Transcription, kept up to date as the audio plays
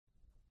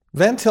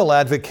Van Til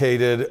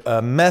advocated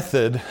a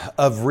method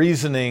of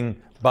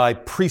reasoning by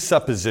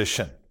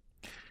presupposition.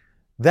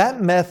 That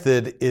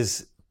method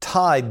is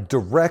tied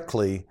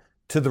directly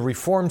to the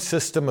Reformed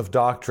system of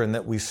doctrine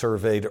that we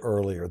surveyed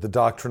earlier, the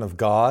doctrine of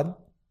God,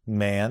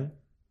 man,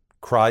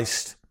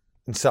 Christ,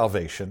 and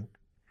salvation.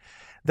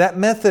 That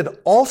method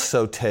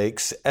also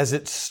takes as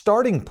its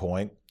starting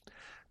point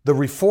the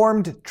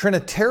Reformed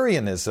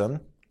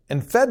Trinitarianism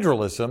and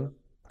federalism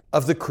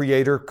of the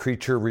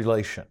creator-creature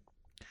relation.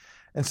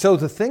 And so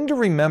the thing to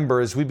remember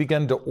as we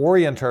begin to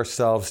orient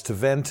ourselves to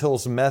Van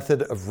Til's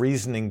method of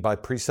reasoning by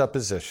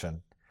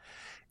presupposition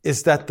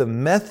is that the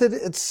method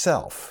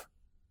itself,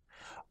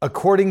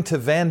 according to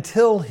Van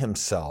Til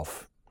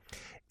himself,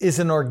 is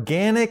an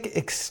organic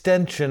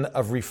extension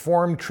of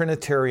Reformed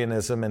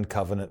Trinitarianism and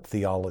covenant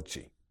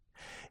theology.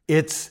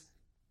 It's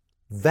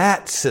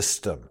that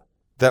system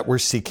that we're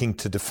seeking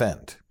to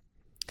defend.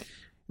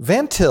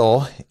 Van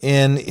Til,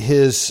 in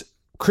his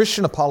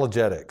Christian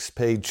Apologetics,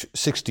 page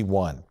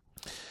 61,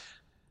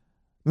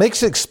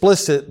 makes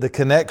explicit the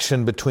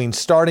connection between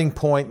starting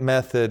point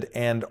method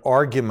and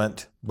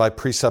argument by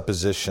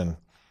presupposition.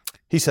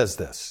 He says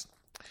this.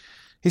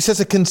 He says,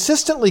 a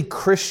consistently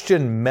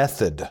Christian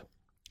method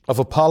of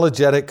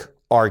apologetic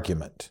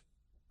argument,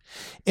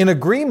 in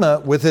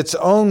agreement with its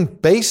own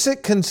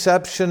basic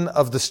conception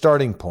of the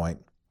starting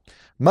point,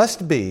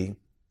 must be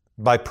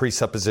by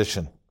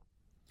presupposition.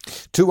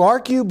 To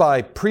argue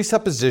by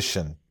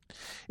presupposition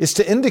is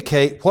to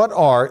indicate what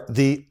are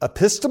the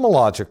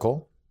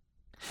epistemological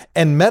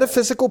and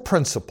metaphysical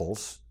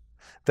principles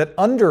that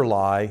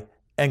underlie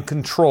and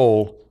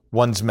control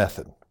one's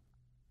method.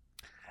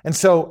 And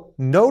so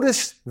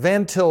notice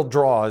Van Til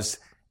draws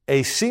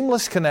a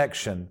seamless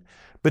connection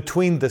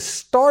between the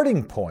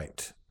starting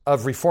point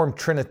of Reformed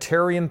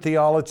Trinitarian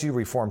theology,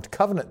 Reformed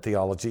covenant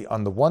theology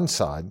on the one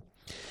side,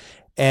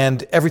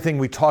 and everything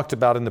we talked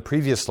about in the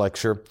previous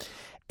lecture,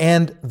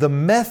 and the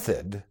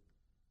method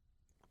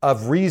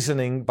of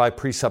reasoning by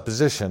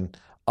presupposition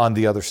on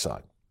the other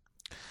side.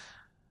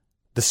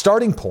 The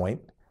starting point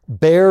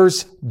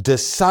bears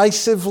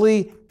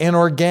decisively and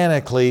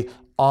organically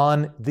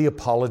on the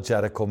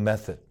apologetical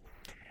method.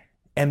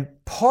 And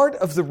part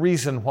of the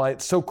reason why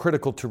it's so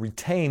critical to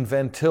retain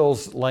Van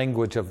Til's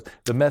language of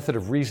the method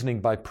of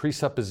reasoning by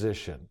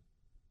presupposition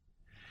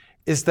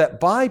is that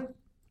by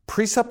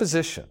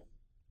presupposition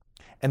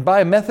and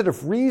by a method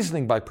of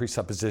reasoning by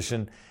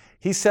presupposition,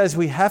 he says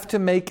we have to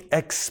make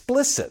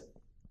explicit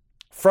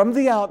from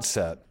the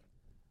outset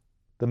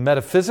the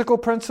metaphysical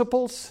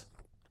principles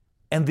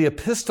and the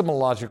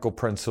epistemological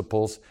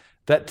principles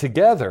that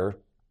together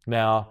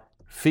now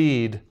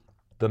feed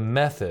the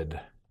method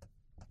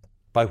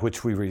by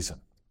which we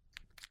reason.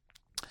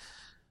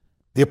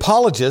 The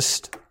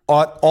apologist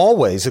ought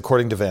always,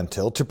 according to Van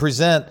Til, to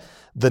present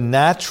the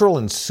natural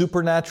and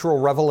supernatural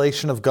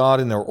revelation of God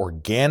in their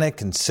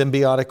organic and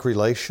symbiotic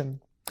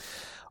relation.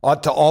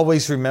 Ought to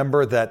always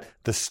remember that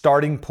the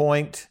starting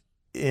point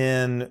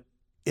in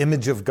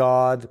image of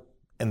God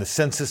and the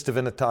sensus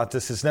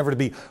divinitatis is never to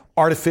be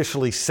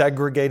artificially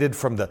segregated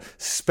from the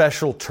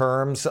special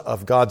terms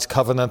of God's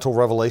covenantal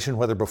revelation,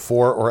 whether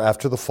before or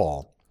after the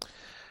fall.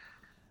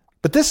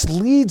 But this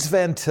leads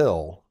Van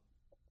Til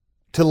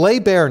to lay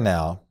bare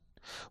now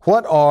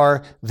what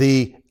are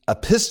the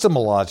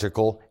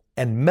epistemological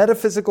and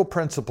metaphysical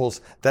principles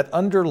that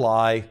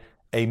underlie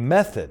a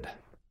method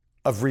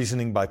of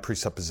reasoning by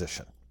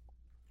presupposition.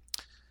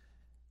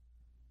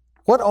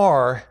 What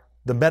are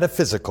the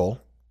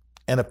metaphysical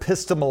and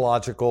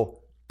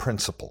epistemological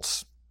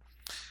principles?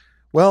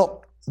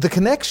 Well, the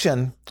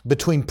connection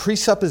between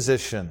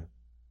presupposition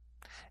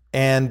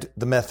and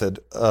the method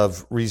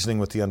of reasoning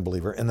with the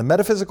unbeliever and the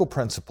metaphysical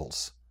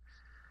principles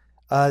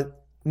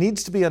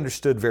needs to be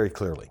understood very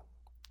clearly.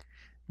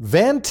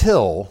 Van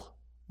Til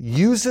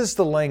uses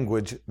the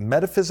language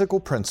metaphysical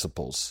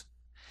principles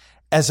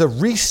as a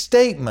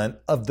restatement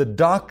of the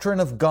doctrine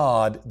of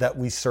God that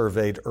we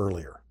surveyed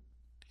earlier.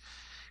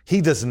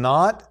 He does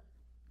not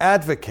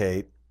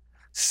advocate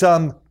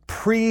some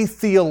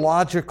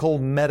pre-theological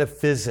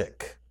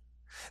metaphysic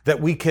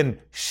that we can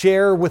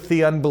share with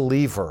the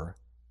unbeliever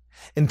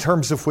in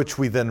terms of which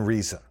we then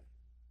reason.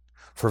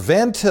 For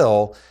Van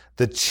Til,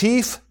 the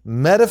chief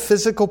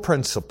metaphysical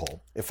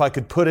principle, if I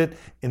could put it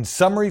in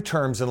summary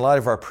terms in light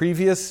of our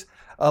previous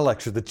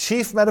lecture, the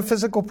chief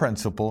metaphysical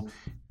principle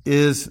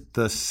is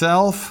the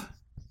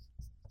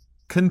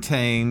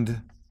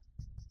self-contained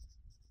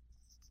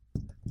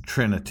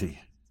Trinity.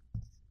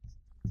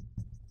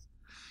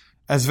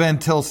 As Van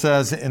Til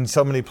says in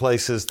so many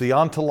places, the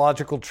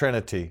ontological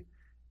Trinity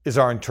is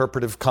our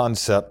interpretive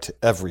concept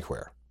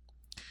everywhere.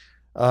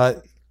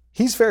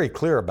 He's very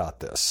clear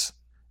about this,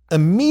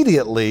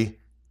 immediately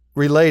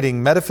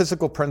relating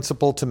metaphysical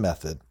principle to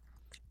method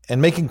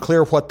and making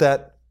clear what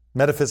that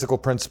metaphysical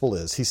principle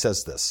is. He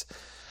says this: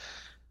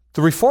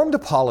 the Reformed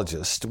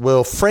apologist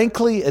will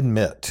frankly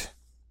admit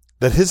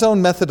that his own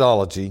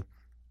methodology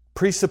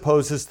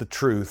presupposes the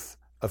truth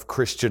of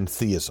Christian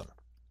theism.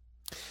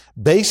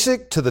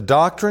 Basic to the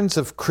doctrines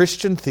of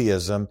Christian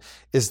theism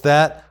is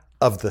that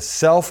of the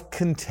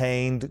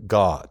self-contained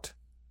God,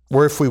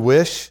 or if we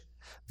wish,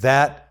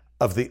 that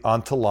of the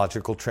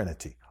ontological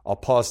Trinity. I'll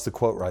pause the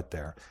quote right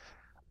there.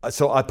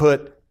 So I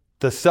put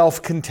the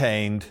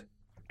self-contained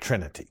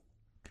Trinity.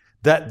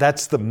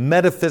 That's the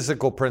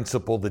metaphysical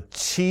principle, the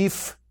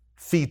chief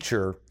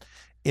feature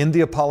in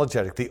the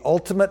apologetic. The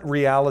ultimate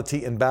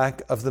reality in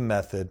back of the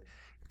method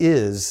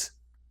is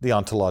the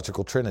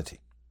ontological Trinity.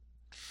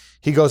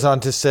 He goes on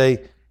to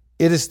say,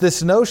 it is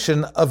this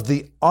notion of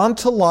the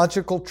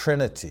ontological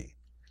Trinity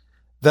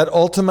that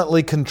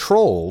ultimately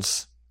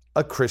controls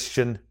a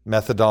Christian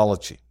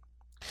methodology.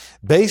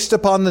 Based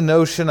upon the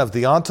notion of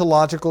the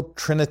ontological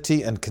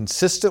Trinity and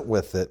consistent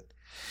with it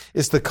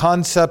is the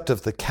concept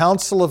of the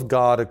counsel of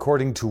God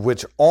according to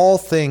which all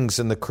things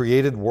in the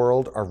created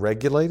world are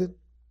regulated.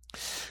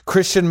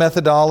 Christian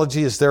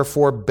methodology is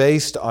therefore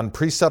based on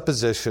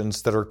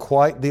presuppositions that are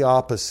quite the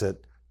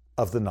opposite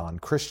of the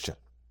non-Christian.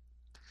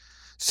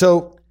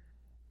 So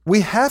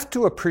we have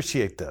to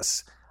appreciate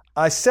this.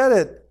 I said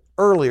it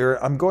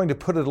earlier, I'm going to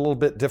put it a little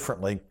bit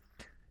differently.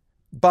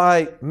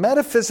 By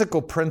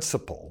metaphysical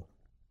principle,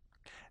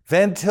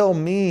 Van Til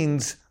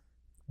means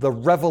the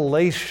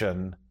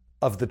revelation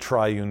of the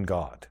triune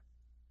God.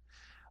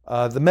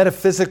 The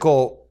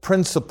metaphysical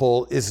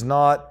principle is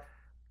not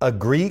a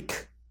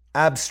Greek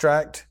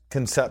abstract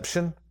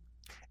conception.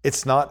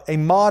 It's not a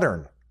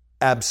modern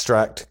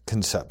abstract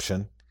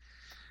conception.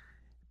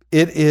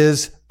 It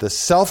is the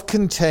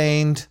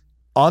self-contained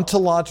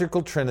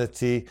ontological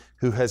Trinity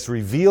who has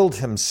revealed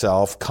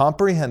himself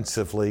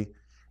comprehensively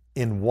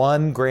in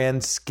one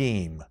grand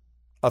scheme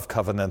of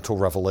covenantal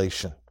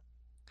revelation.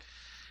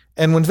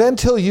 And when Van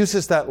Til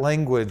uses that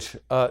language,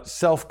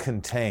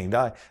 self-contained,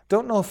 I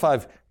don't know if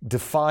I've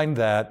defined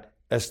that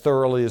as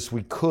thoroughly as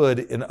we could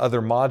in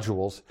other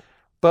modules,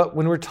 but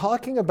when we're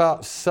talking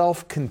about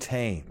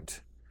self-contained,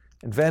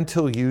 and Van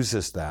Til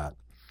uses that,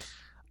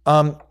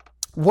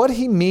 what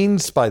he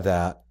means by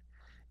that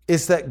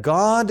is that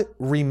God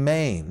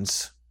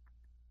remains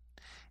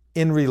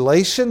in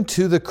relation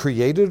to the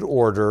created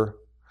order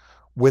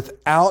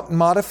without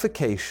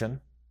modification,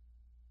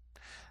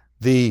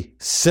 the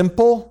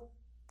simple,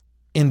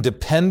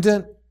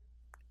 independent,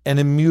 and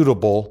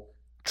immutable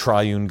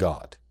triune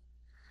God.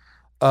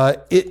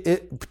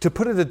 To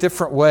put it a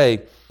different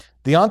way,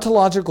 the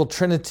ontological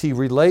Trinity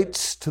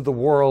relates to the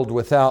world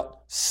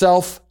without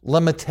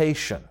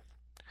self-limitation,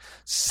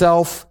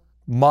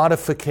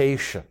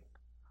 self-modification,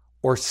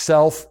 or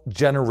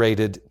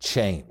self-generated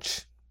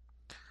change.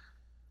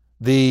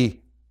 The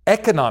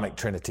economic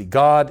Trinity,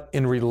 God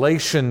in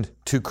relation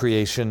to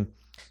creation,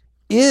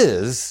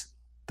 is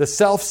the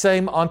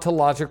self-same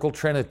ontological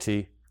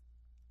Trinity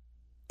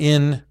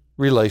in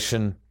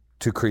relation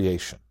to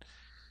creation.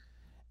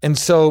 And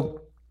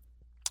so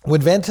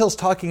when Van Til's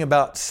talking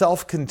about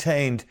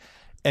self-contained,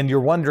 and you're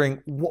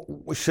wondering,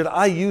 should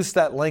I use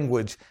that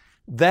language?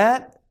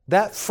 That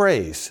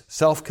phrase,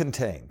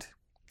 self-contained,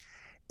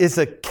 is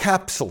a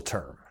capsule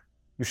term.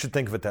 You should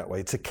think of it that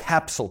way. It's a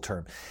capsule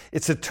term.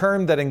 It's a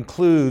term that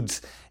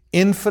includes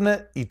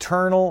infinite,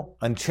 eternal,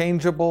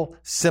 unchangeable,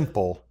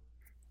 simple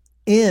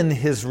in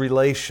his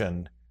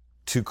relation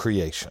to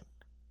creation.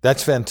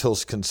 That's Van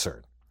Til's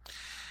concern.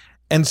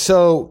 And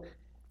so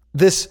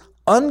this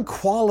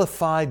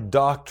unqualified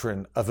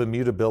doctrine of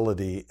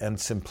immutability and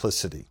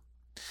simplicity,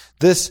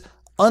 this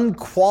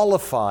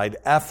unqualified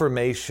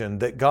affirmation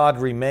that God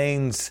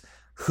remains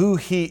who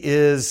he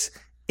is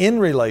in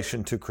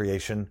relation to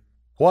creation,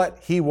 what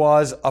he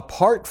was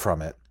apart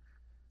from it,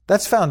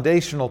 that's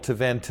foundational to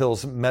Van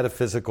Til's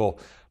metaphysical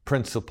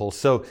principle.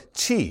 So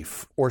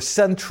chief or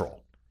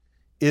central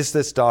is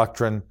this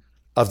doctrine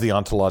of the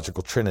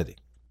ontological Trinity.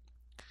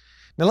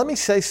 Now let me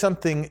say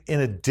something in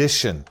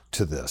addition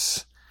to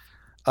this.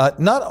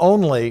 Not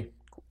only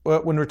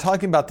when we're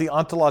talking about the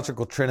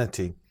ontological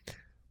Trinity,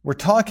 we're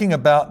talking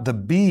about the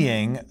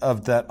being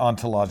of that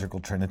ontological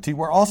Trinity.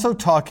 We're also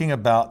talking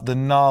about the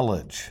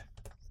knowledge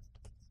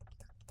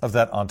of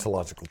that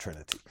ontological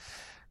Trinity.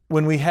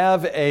 When we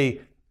have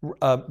a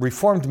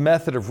reformed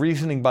method of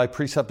reasoning by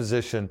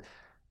presupposition,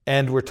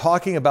 and we're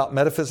talking about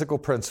metaphysical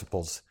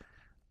principles,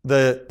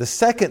 the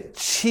second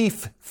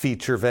chief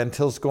feature Van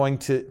Til's going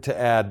to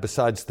add,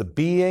 besides the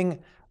being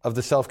of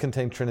the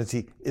self-contained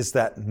Trinity, is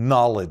that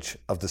knowledge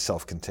of the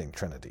self-contained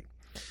Trinity.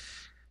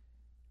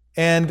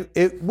 And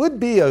it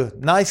would be a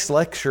nice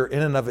lecture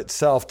in and of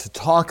itself to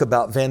talk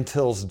about Van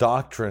Til's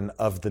doctrine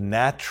of the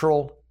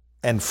natural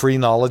and free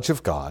knowledge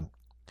of God.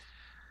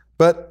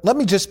 But let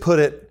me just put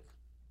it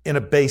in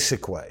a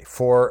basic way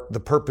for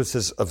the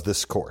purposes of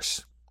this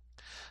course.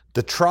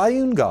 The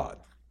triune God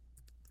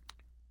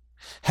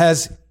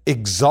has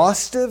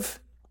exhaustive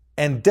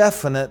and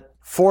definite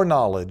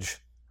foreknowledge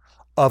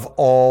of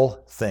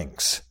all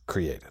things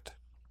created.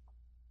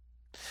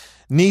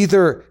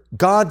 Neither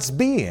God's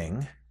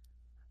being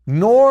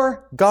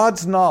nor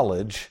God's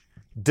knowledge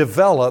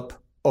develop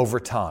over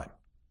time.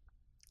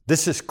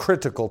 This is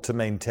critical to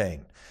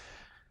maintain.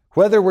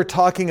 Whether we're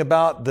talking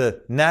about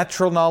the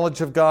natural knowledge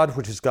of God,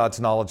 which is God's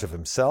knowledge of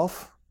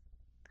himself,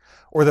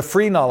 or the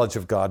free knowledge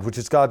of God, which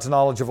is God's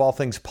knowledge of all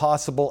things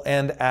possible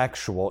and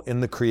actual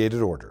in the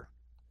created order.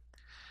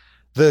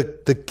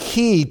 The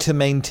key to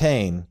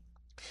maintain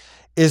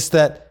is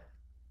that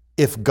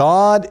if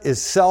God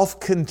is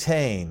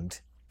self-contained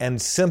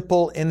and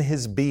simple in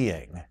his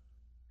being,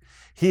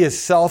 he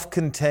is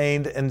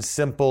self-contained and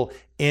simple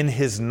in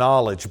his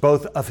knowledge,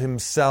 both of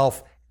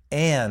himself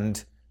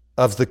and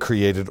of the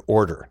created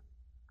order.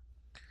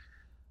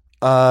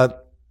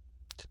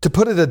 To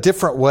put it a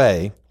different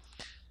way,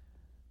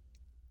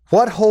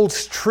 what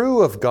holds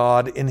true of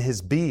God in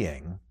his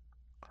being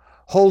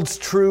holds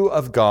true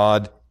of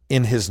God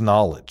in his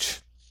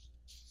knowledge.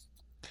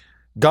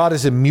 God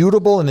is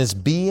immutable in his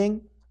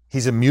being.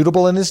 He's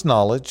immutable in his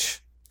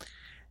knowledge.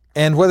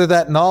 And whether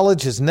that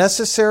knowledge is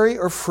necessary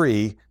or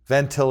free,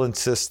 Van Til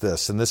insists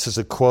this, and this is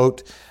a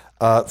quote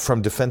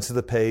from Defense of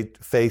the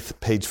Faith,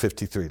 page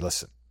 53.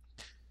 Listen.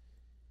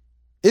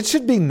 It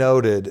should be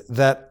noted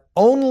that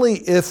only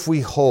if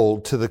we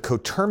hold to the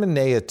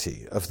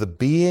cotermineity of the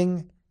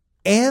being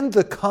and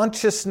the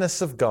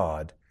consciousness of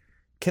God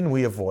can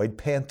we avoid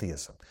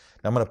pantheism.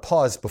 Now, I'm going to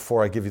pause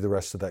before I give you the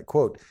rest of that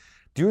quote.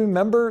 Do you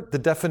remember the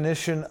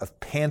definition of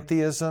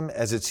pantheism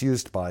as it's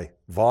used by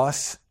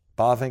Voss,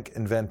 Bavinck,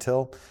 and Van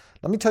Til?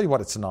 Let me tell you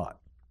what it's not.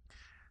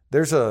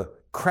 There's a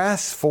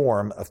crass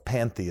form of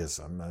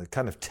pantheism, a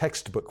kind of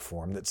textbook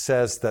form that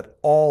says that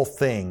all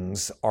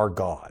things are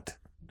God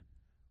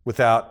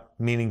without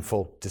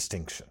meaningful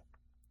distinction.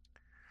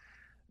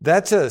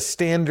 That's a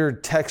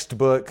standard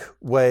textbook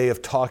way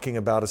of talking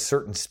about a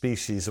certain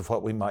species of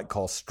what we might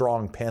call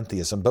strong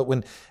pantheism. But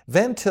when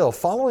Van Til,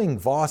 following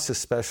Voss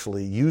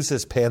especially,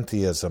 uses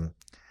pantheism,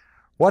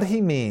 what he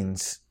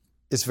means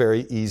is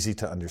very easy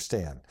to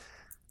understand.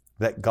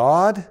 That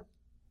God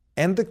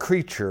and the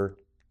creature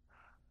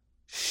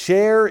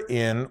share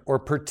in or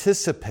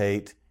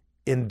participate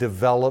in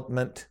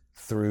development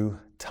through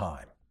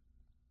time.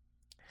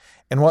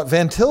 And what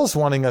Van Til is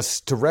wanting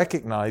us to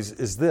recognize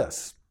is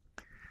this,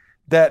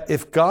 that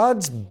if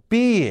God's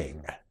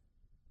being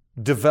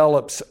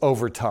develops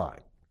over time,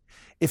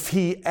 if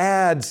he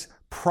adds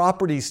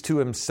properties to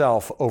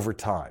himself over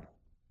time,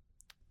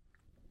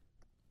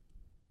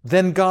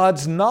 then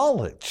God's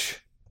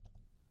knowledge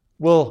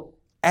will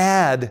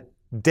add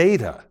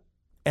data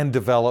and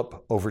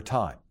develop over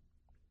time.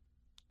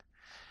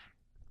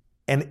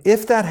 And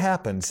if that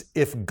happens,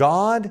 if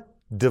God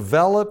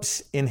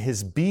develops in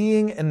his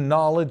being and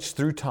knowledge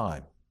through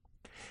time,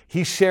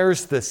 he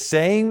shares the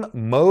same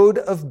mode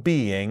of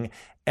being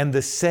and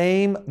the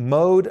same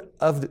mode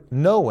of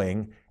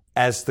knowing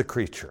as the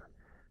creature.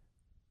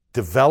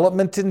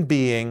 Development in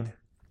being,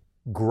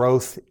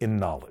 growth in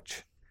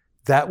knowledge.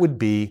 That would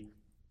be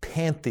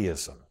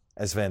pantheism,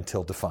 as Van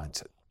Til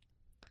defines it.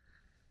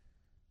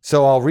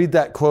 So I'll read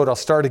that quote. I'll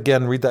start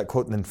again, read that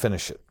quote, and then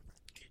finish it.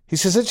 He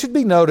says, it should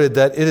be noted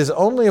that it is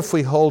only if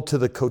we hold to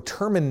the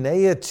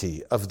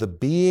cotermineity of the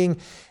being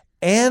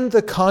and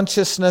the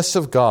consciousness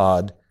of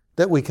God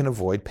that we can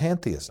avoid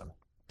pantheism.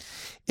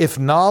 If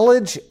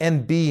knowledge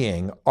and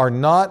being are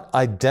not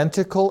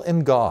identical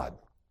in God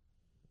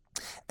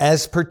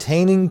as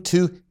pertaining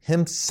to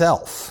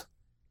himself,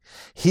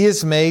 he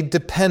is made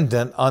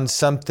dependent on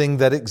something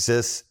that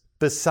exists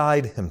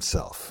beside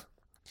himself.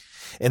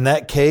 In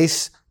that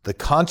case, the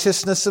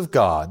consciousness of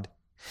God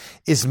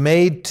is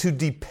made to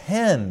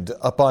depend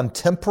upon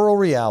temporal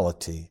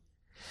reality,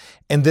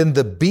 and then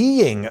the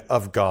being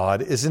of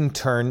God is in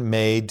turn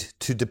made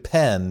to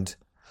depend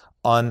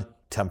on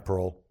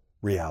temporal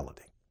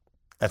reality.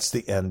 That's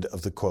the end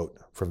of the quote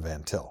from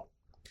Van Til.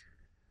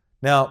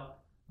 Now,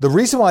 the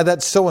reason why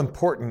that's so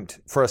important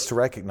for us to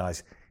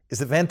recognize is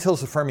that Van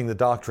Til's affirming the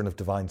doctrine of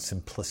divine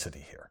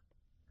simplicity here.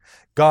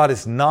 God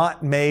is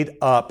not made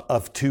up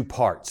of two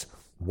parts.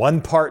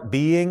 One part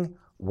being,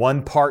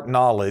 one part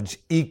knowledge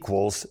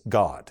equals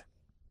God.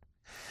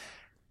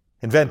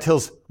 And Van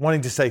Til's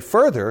wanting to say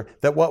further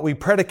that what we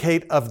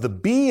predicate of the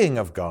being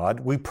of God,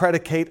 we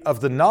predicate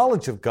of the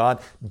knowledge of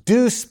God,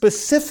 due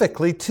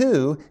specifically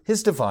to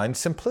his divine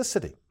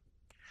simplicity.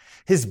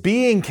 His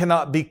being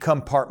cannot be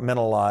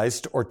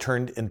compartmentalized or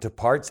turned into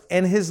parts,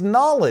 and his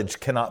knowledge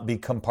cannot be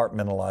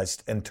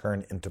compartmentalized and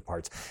turned into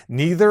parts.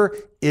 Neither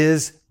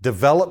is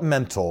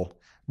developmental,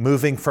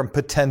 moving from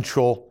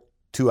potential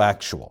to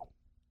actual.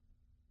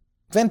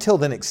 Van Til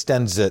then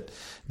extends it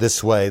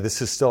this way.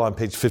 This is still on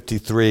page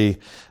 53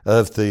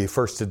 of the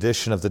first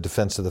edition of the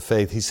Defense of the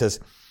Faith. He says,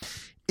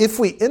 if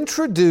we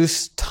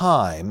introduce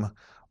time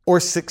or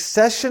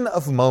succession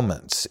of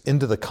moments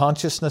into the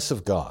consciousness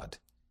of God,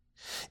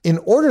 in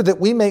order that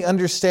we may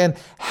understand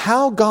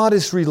how God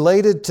is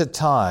related to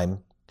time,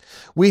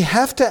 we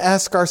have to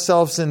ask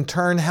ourselves in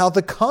turn how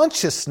the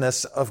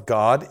consciousness of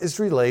God is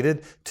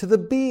related to the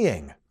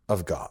being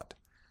of God.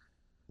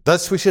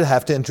 Thus, we should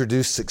have to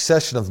introduce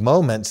succession of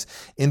moments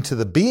into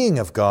the being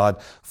of God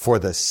for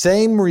the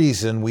same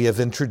reason we have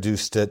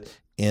introduced it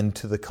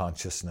into the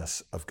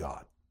consciousness of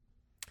God.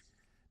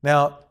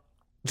 Now,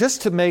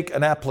 just to make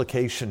an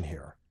application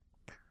here,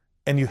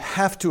 and you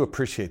have to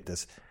appreciate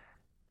this,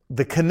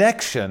 the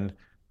connection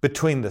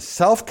between the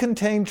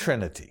self-contained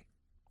Trinity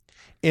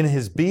in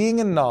his being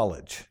and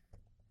knowledge,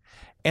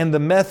 and the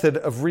method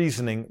of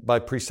reasoning by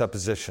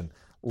presupposition.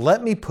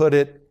 Let me put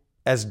it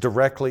as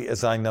directly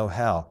as I know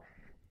how.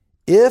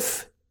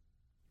 If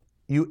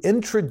you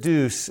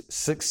introduce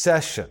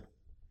succession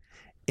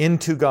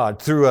into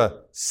God through a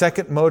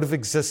second mode of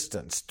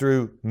existence,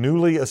 through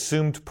newly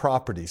assumed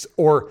properties,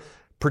 or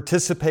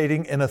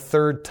participating in a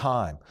third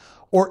time,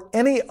 or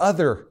any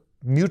other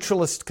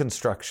mutualist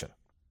construction,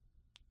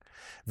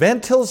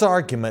 Van Til's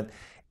argument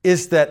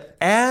is that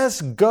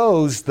as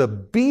goes the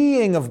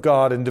being of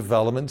God in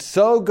development,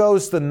 so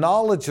goes the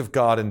knowledge of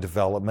God in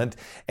development,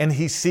 and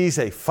he sees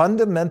a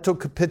fundamental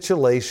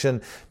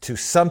capitulation to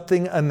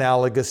something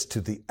analogous to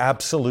the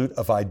absolute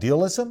of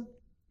idealism,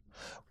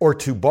 or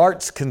to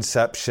Barth's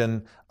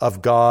conception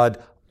of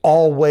God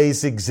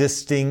always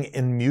existing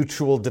in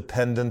mutual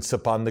dependence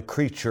upon the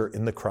creature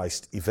in the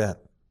Christ event.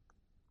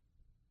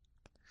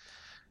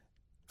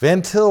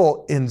 Van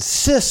Til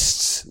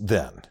insists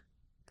then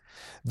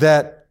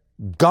that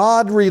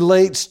God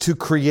relates to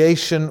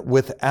creation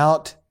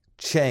without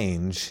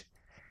change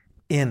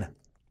in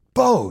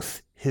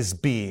both his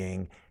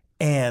being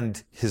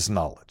and his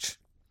knowledge.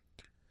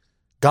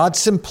 God's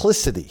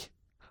simplicity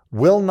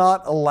will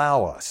not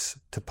allow us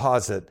to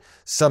posit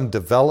some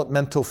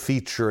developmental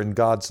feature in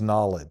God's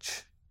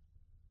knowledge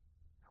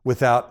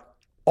without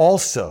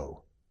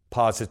also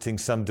positing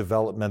some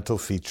developmental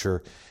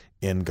feature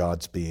in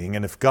God's being.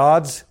 And if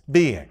God's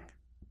being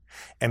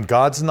and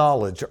God's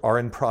knowledge are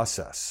in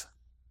process,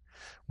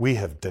 we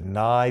have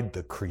denied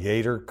the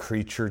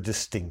creator-creature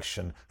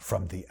distinction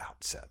from the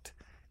outset.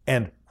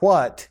 And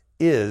what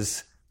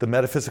is the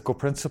metaphysical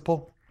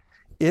principle?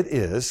 It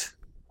is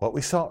what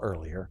we saw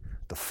earlier,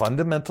 the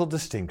fundamental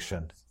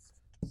distinction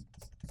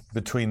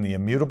between the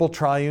immutable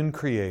triune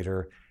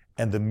creator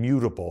and the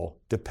mutable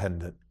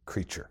dependent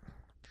creature.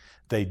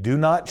 They do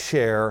not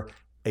share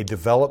a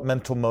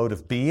developmental mode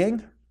of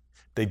being.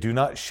 They do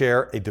not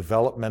share a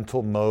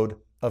developmental mode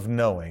of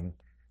knowing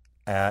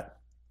at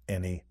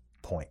any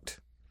point.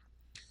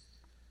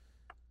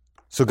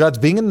 So God's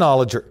being and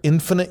knowledge are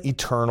infinite,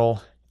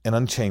 eternal, and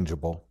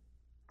unchangeable.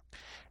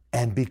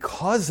 And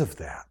because of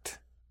that,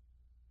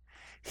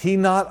 he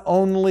not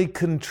only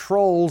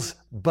controls,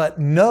 but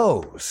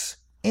knows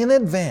in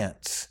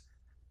advance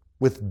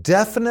with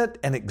definite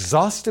and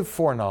exhaustive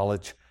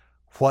foreknowledge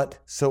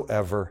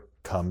whatsoever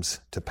comes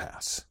to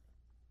pass.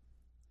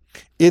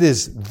 It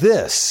is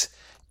this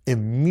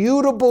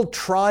immutable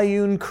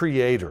triune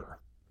creator,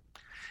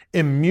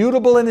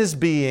 immutable in his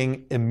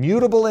being,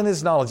 immutable in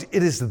his knowledge.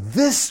 It is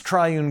this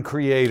triune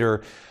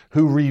creator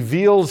who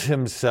reveals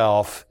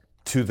himself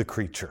to the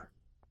creature.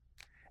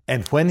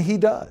 And when he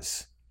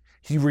does,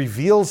 he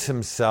reveals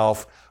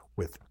himself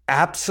with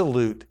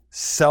absolute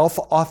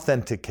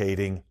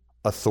self-authenticating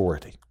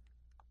authority.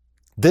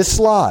 This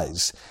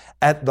lies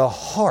at the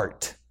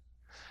heart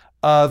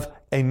of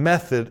a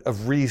method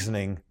of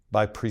reasoning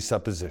by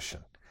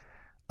presupposition.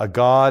 A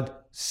God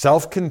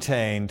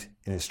self-contained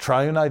in his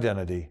triune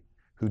identity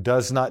who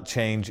does not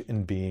change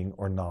in being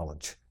or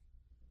knowledge.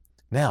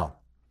 Now,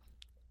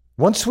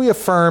 once we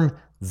affirm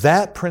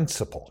that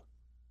principle,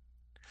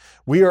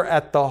 we are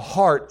at the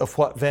heart of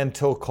what Van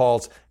Til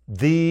calls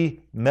the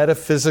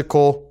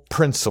metaphysical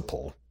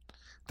principle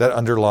that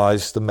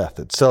underlies the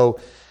method. So,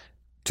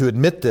 to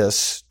admit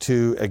this,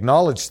 to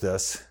acknowledge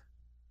this,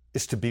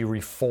 is to be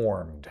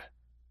reformed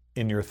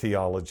in your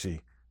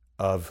theology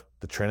of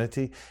the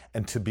Trinity,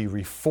 and to be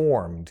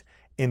reformed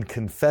in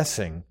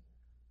confessing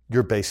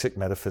your basic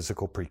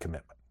metaphysical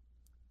pre-commitment.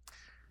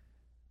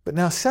 But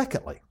now,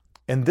 secondly,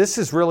 and this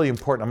is really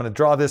important, I'm going to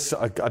draw this,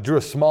 I drew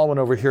a small one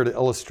over here to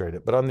illustrate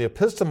it, but on the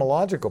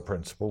epistemological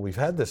principle, we've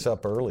had this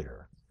up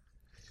earlier.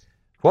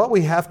 What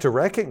we have to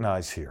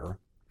recognize here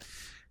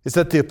is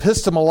that the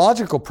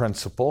epistemological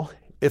principle,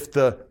 if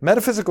the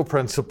metaphysical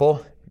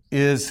principle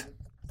is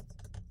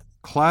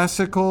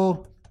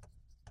classical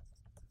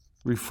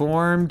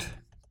Reformed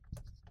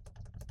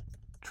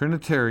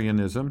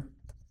Trinitarianism,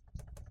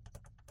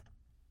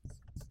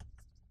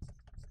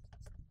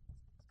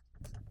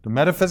 the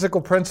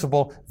metaphysical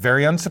principle,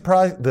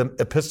 the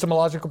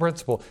epistemological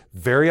principle,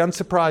 very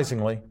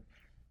unsurprisingly,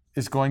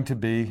 is going to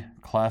be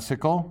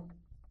classical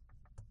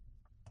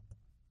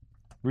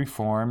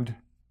Reformed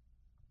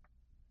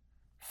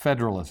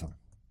federalism.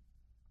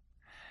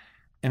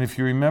 And if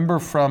you remember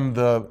from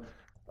the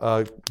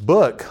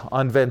book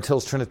on Van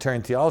Til's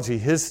Trinitarian theology,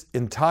 his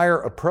entire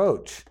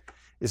approach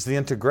is the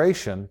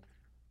integration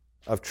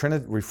of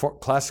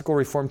classical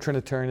Reformed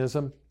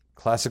Trinitarianism,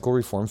 classical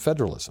Reformed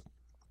federalism.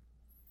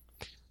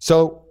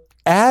 So,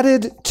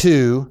 added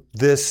to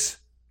this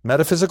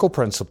metaphysical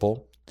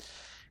principle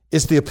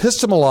is the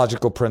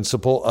epistemological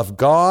principle of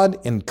God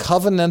in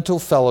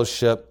covenantal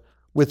fellowship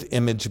with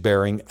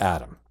image-bearing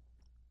Adam.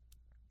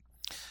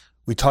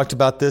 We talked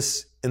about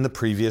this in the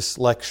previous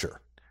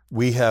lecture.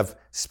 We have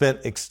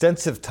spent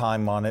extensive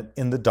time on it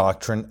in the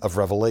doctrine of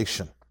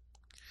revelation.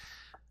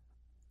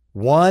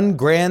 One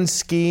grand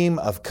scheme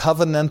of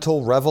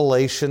covenantal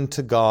revelation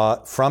to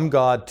God, from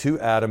God to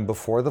Adam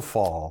before the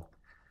fall,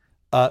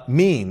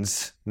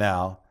 means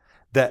now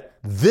that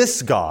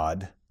this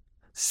God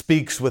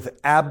speaks with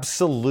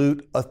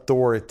absolute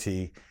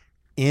authority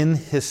in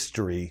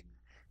history,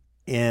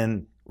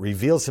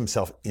 reveals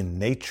himself in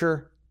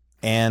nature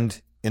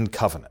and in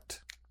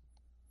covenant.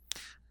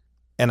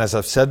 And as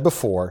I've said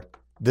before,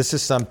 this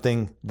is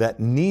something that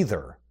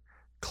neither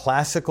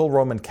classical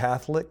Roman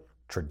Catholic,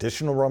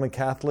 traditional Roman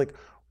Catholic,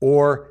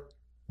 or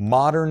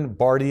modern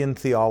Bardian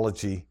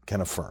theology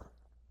can affirm.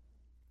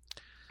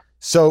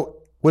 So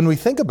when we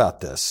think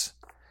about this,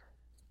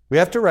 we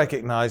have to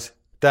recognize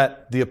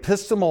that the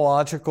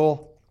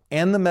epistemological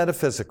and the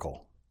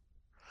metaphysical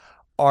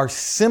are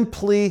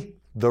simply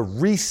the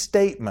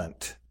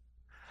restatement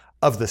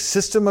of the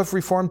system of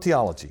Reformed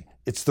theology.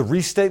 It's the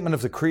restatement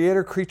of the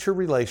creator-creature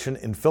relation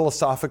in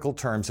philosophical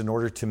terms in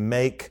order to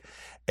make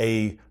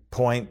a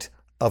point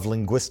of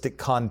linguistic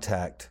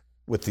contact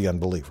with the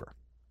unbeliever.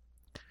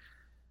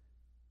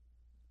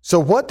 So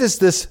what does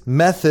this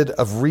method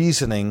of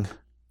reasoning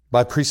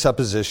by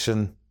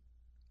presupposition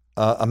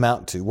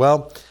amount to?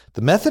 Well,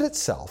 the method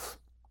itself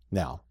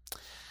now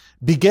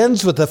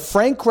begins with a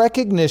frank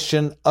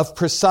recognition of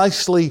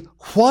precisely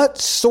what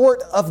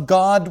sort of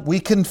God we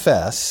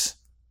confess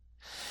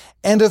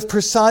and of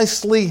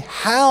precisely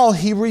how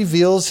he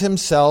reveals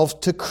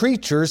himself to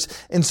creatures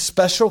in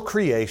special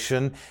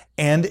creation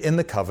and in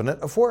the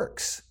covenant of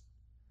works.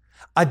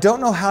 I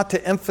don't know how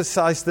to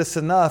emphasize this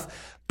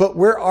enough, but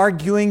we're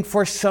arguing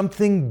for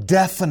something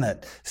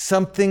definite,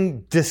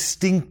 something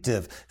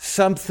distinctive,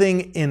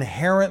 something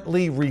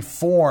inherently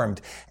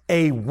reformed,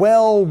 a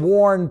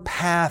well-worn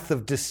path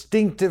of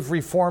distinctive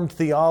Reformed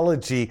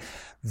theology.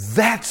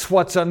 That's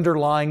what's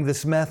underlying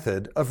this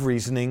method of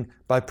reasoning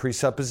by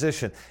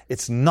presupposition.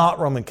 It's not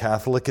Roman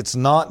Catholic. It's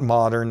not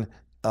modern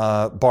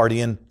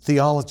Bardian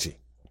theology.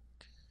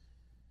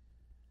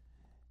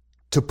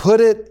 To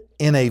put it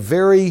in a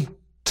very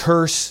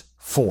terse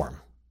form,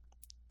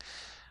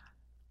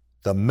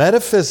 the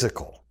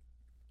metaphysical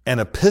and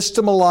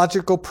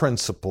epistemological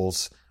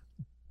principles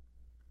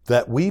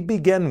that we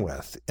begin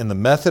with in the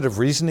method of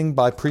reasoning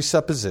by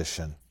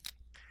presupposition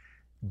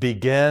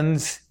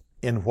begins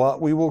in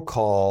what we will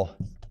call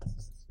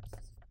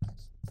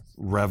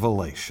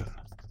revelation.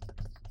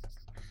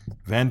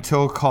 Van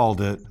Til called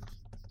it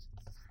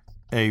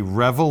a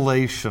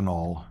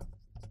revelational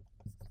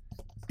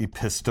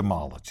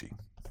epistemology.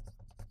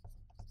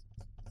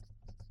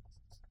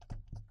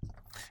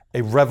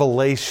 A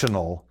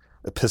revelational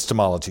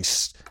epistemology,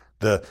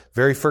 the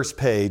very first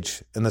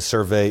page in the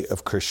Survey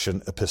of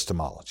Christian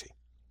Epistemology.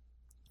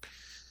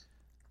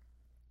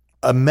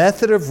 A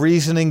method of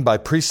reasoning by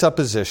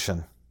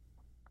presupposition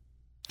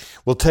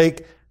will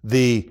take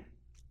the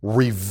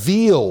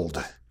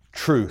revealed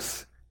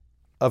truth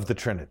of the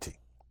Trinity,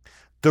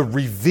 the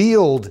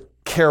revealed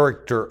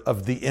character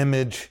of the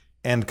image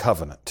and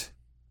covenant,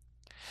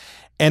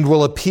 and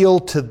will appeal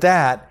to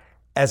that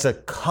as a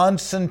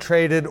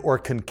concentrated or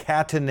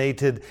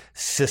concatenated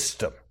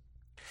system.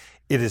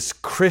 It is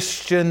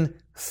Christian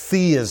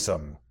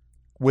theism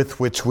with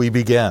which we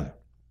begin.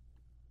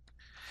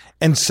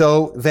 And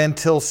so Van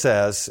Til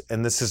says,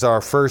 and this is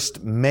our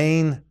first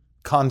main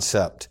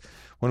concept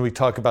when we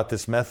talk about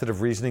this method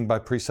of reasoning by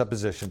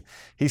presupposition,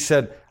 he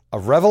said, a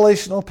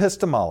revelational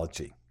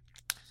epistemology,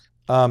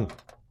 in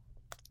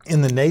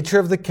the nature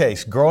of the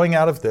case, growing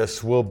out of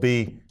this will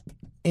be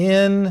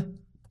indirect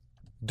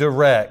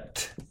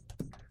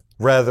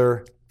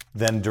rather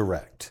than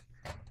direct.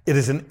 It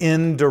is an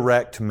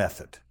indirect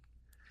method.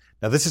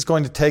 Now, this is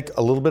going to take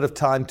a little bit of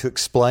time to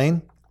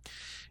explain,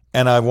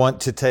 and I want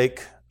to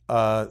take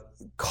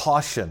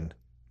caution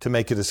to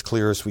make it as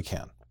clear as we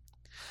can.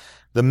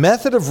 The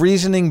method of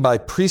reasoning by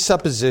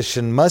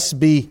presupposition must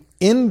be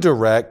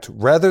indirect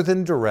rather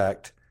than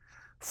direct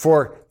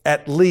for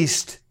at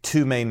least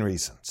two main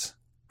reasons.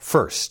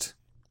 First,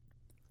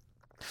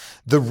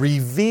 the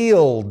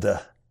revealed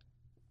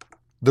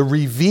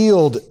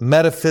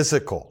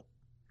metaphysical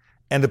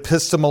and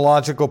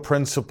epistemological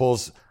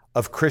principles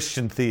of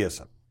Christian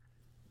theism,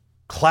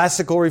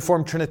 classical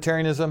Reformed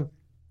Trinitarianism,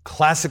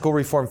 classical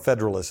Reformed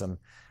Federalism,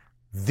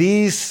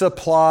 these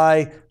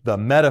supply the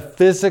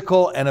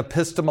metaphysical and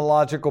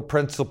epistemological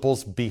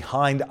principles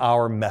behind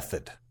our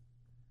method.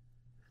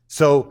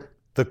 So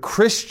the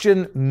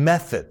Christian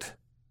method,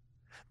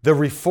 the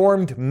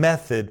Reformed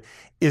method,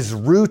 is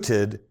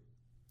rooted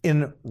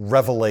in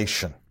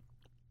revelation.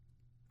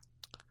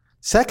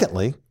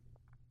 Secondly,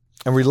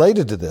 and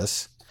related to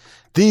this,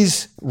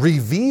 these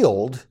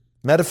revealed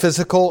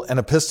metaphysical and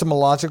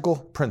epistemological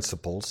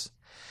principles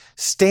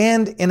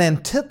stand in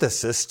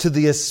antithesis to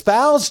the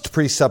espoused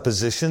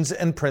presuppositions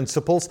and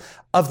principles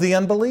of the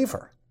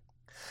unbeliever.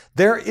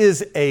 There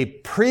is a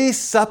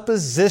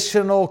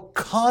presuppositional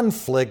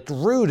conflict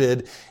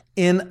rooted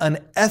in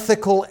an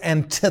ethical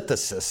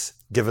antithesis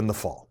given the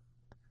fall.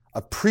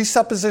 A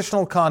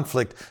presuppositional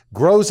conflict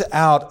grows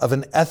out of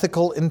an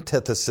ethical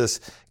antithesis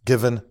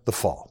given the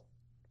fall.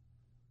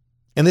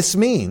 And this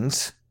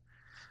means,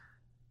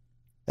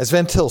 as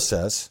Van Til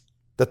says,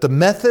 that the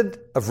method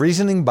of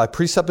reasoning by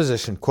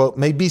presupposition, quote,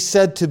 may be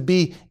said to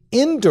be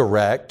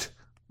indirect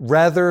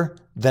rather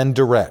than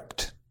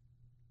direct.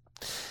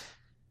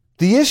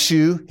 The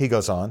issue, he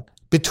goes on,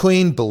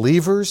 between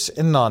believers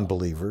and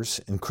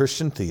non-believers in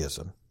Christian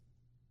theism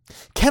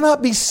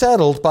cannot be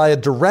settled by a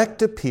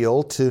direct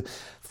appeal to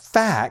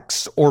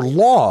facts or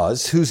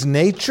laws whose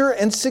nature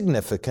and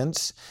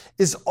significance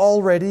is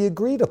already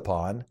agreed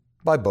upon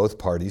by both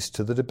parties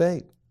to the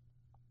debate.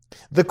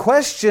 The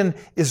question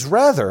is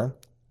rather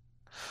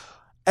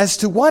as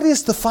to what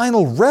is the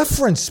final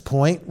reference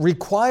point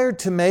required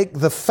to make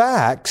the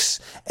facts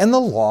and the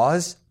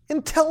laws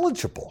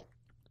intelligible.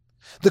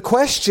 The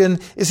question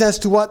is as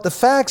to what the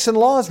facts and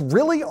laws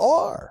really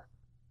are.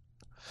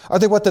 Are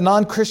they what the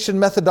non-Christian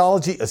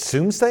methodology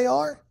assumes they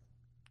are?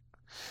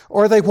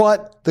 Or are they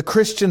what the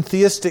Christian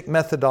theistic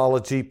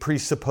methodology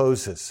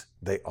presupposes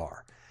they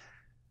are?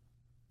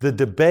 The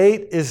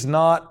debate is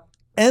not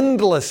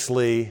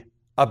endlessly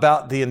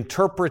about the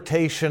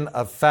interpretation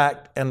of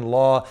fact and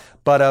law,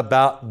 but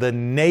about the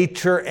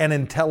nature and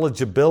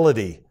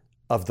intelligibility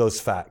of those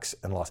facts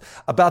and laws,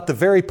 about the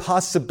very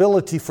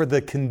possibility for the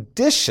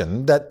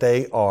condition that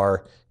they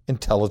are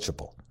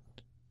intelligible.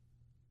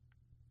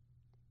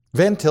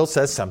 Van Til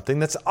says something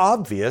that's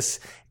obvious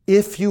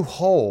if you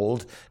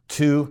hold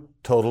to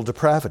total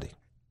depravity,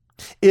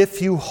 if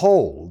you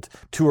hold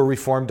to a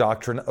Reformed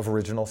doctrine of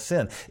original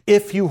sin,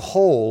 if you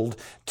hold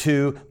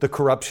to the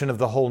corruption of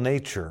the whole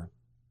nature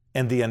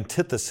and the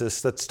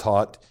antithesis that's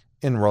taught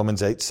in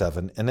Romans 8,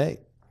 7, and 8.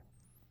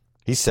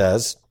 He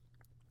says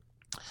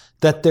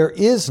that there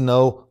is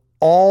no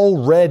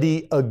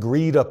already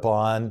agreed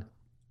upon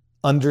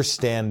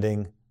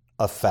understanding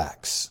of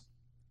facts.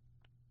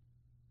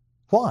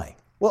 Why?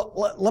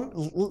 Well, let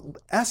me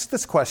ask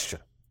this question.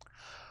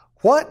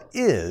 What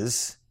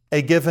is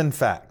a given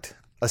fact?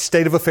 A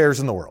state of affairs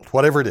in the world,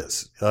 whatever it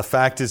is. A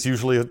fact is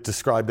usually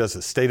described as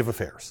a state of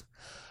affairs.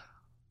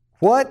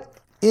 What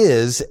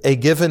is a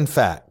given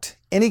fact?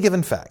 Any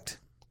given fact.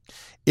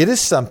 It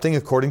is something,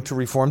 according to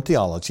Reformed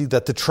theology,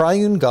 that the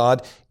triune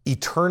God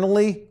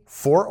eternally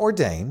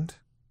foreordained,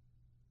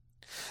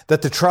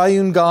 that the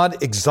triune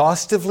God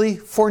exhaustively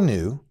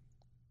foreknew,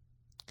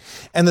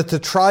 and that the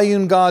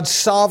triune God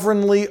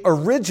sovereignly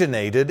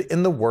originated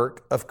in the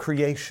work of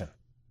creation.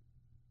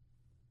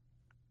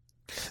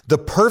 The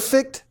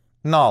perfect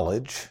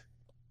knowledge,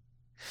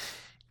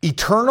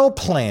 eternal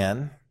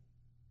plan,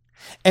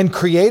 and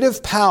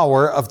creative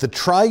power of the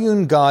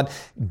triune God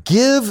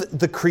give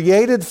the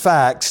created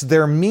facts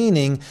their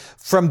meaning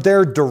from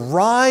their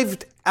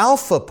derived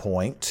alpha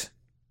point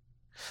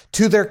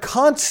to their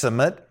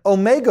consummate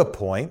omega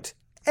point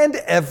and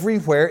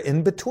everywhere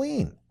in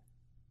between.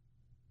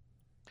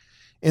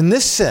 In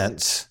this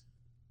sense,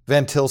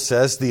 Van Til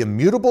says, the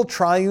immutable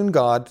triune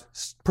God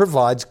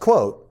provides,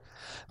 quote,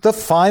 the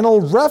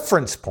final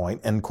reference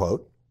point, end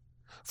quote,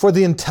 for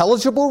the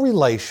intelligible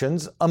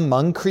relations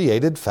among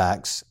created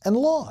facts and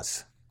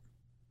laws.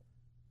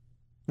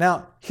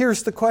 Now,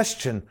 here's the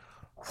question.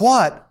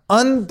 What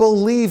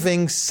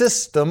unbelieving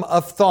system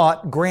of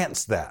thought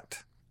grants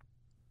that?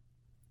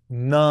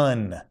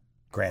 None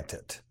grant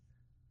it.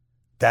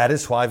 That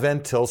is why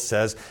Van Til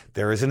says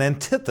there is an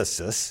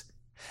antithesis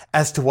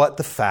as to what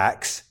the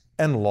facts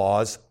and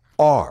laws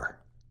are.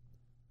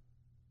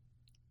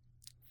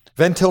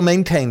 Van Til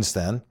maintains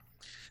then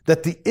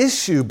that the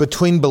issue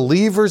between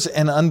believers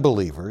and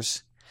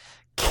unbelievers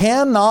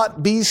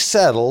cannot be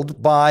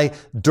settled by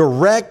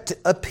direct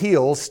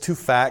appeals to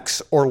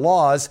facts or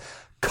laws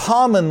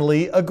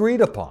commonly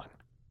agreed upon.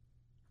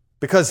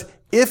 Because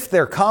if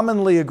they're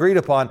commonly agreed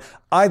upon,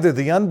 either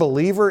the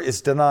unbeliever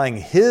is denying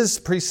his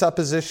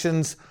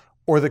presuppositions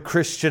or the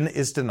Christian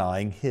is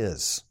denying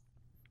his.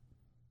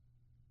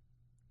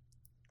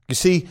 You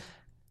see,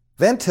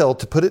 Van Til,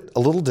 to put it a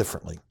little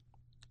differently,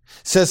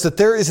 says that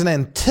there is an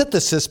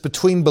antithesis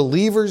between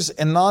believers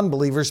and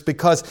non-believers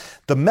because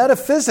the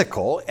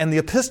metaphysical and the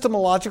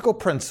epistemological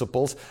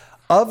principles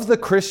of the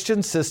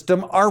Christian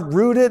system are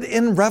rooted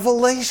in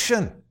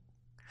revelation.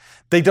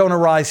 They don't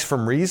arise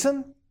from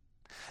reason.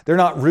 They're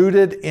not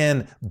rooted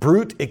in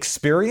brute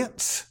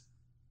experience.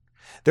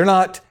 They're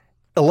not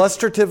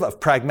illustrative of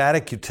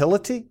pragmatic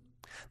utility.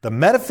 The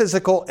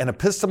metaphysical and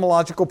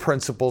epistemological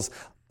principles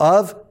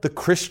of the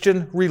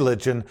Christian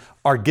religion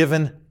are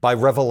given by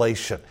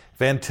revelation.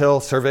 Van Til,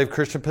 Survey of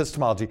Christian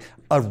Epistemology,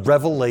 a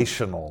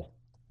revelational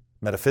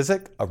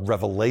metaphysic, a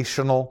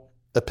revelational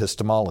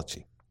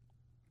epistemology.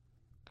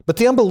 But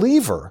the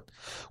unbeliever,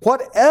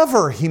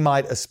 whatever he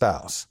might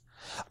espouse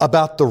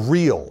about the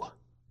real,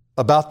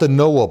 about the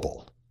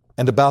knowable,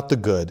 and about the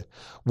good,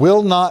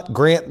 will not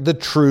grant the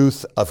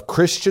truth of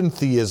Christian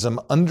theism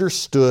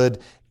understood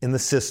in the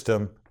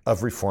system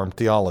of Reformed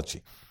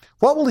theology.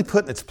 What will he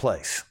put in its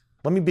place?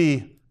 Let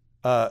me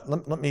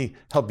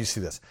help you see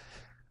this.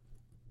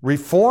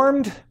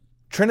 Reformed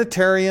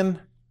Trinitarian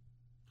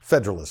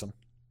federalism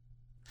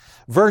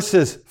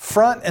versus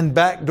front and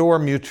backdoor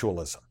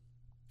mutualism.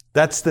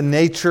 That's the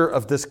nature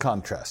of this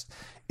contrast.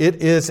 It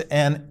is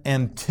an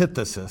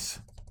antithesis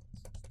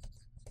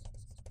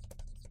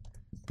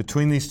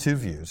between these two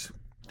views.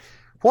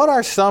 What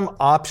are some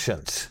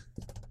options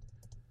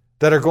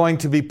that are going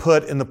to be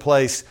put in the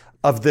place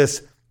of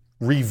this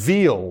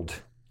revealed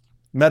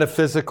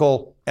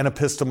metaphysical and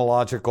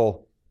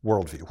epistemological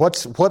worldview.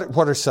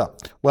 What are some?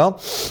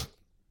 Well,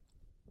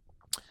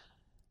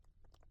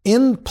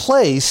 in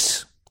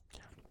place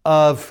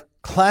of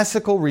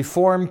classical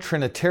Reformed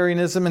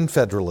Trinitarianism and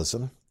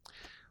federalism,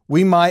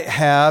 we might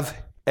have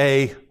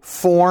a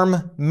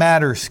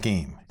form-matter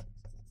scheme.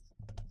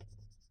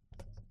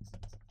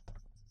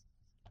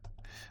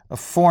 A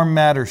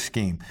form-matter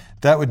scheme.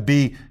 That would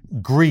be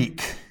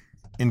Greek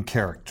in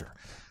character,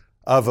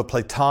 of a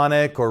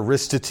Platonic or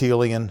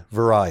Aristotelian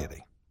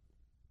variety.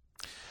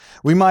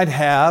 We might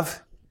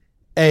have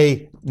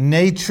a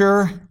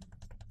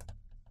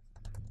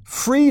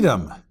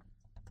nature-freedom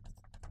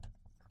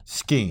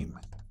scheme.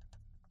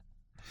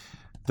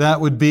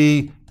 That would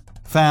be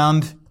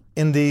found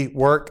in the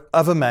work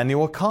of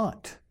Immanuel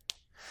Kant.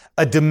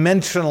 A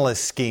dimensionalist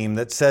scheme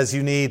that says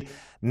you need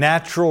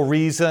natural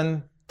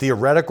reason,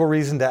 theoretical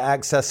reason to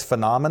access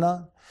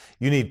phenomena.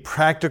 You need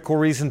practical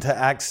reason to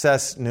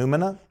access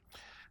noumena.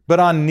 But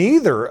in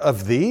neither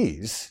of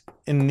these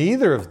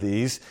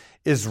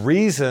is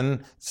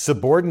reason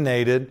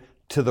subordinated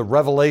to the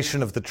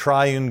revelation of the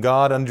triune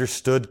God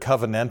understood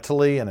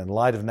covenantally and in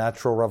light of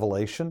natural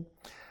revelation.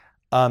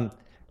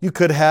 You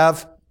could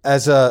have,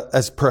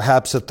 as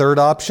perhaps a third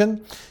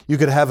option, you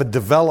could have a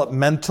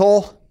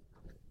developmental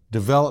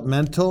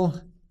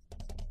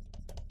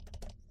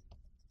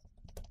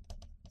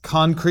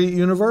concrete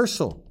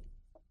universal.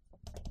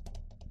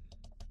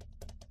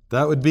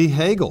 That would be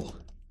Hegel,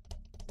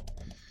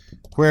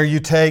 where you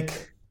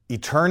take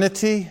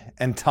eternity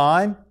and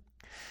time,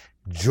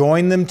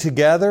 join them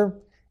together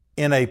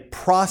in a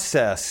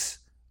process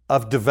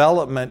of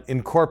development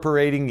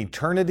incorporating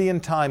eternity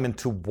and time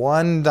into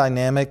one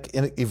dynamic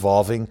and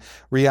evolving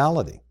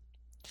reality.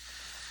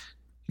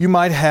 You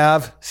might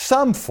have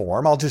some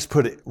form, I'll just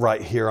put it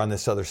right here on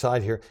this other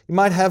side here, you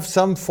might have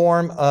some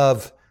form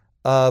of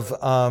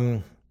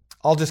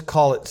I'll just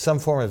call it some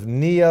form of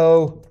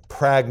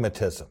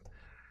neo-pragmatism.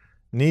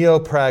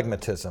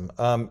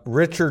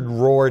 Richard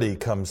Rorty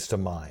comes to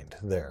mind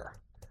there.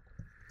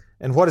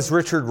 And what is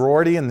Richard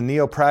Rorty and the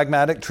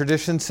neo-pragmatic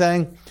tradition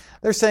saying?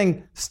 They're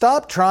saying,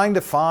 stop trying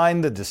to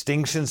find the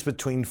distinctions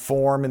between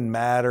form and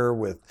matter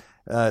with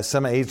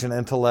some agent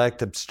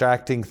intellect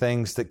abstracting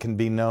things that can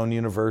be known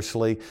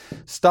universally.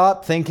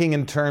 Stop thinking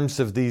in terms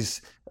of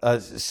these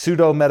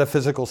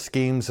pseudo-metaphysical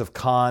schemes of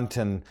Kant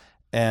and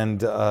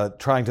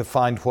trying to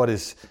find what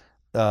is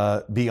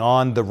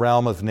beyond the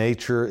realm of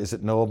nature. Is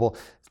it knowable?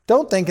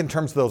 Don't think in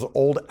terms of those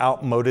old,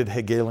 outmoded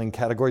Hegelian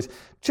categories.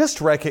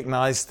 Just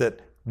recognize that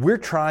we're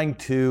trying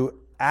to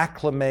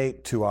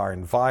acclimate to our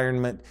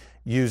environment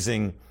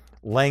using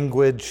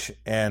language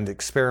and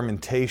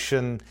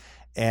experimentation,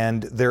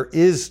 and there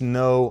is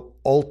no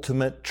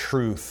ultimate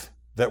truth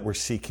that we're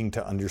seeking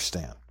to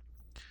understand.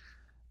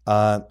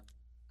 In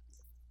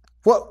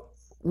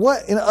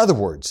other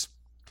words,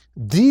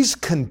 these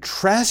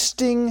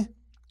contrasting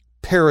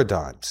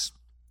paradigms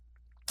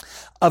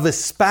of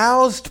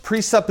espoused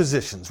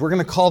presuppositions, we're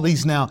going to call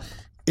these now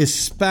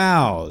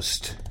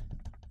espoused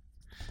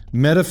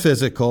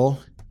metaphysical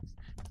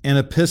and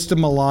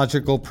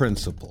epistemological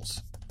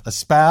principles.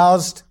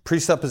 Espoused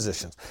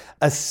presuppositions,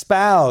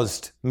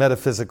 espoused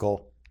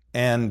metaphysical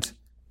and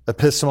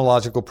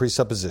epistemological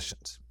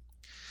presuppositions.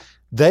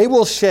 They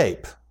will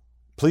shape,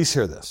 please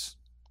hear this,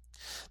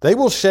 they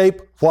will shape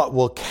what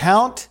will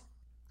count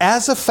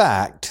as a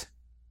fact,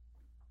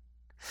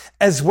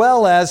 as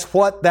well as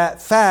what that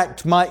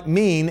fact might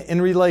mean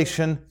in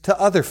relation to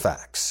other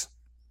facts.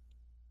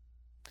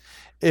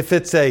 If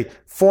it's a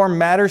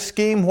form-matter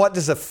scheme, what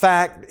does a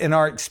fact in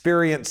our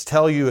experience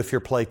tell you if you're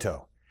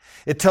Plato?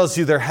 It tells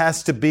you there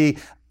has to be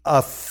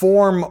a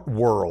form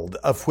world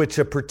of which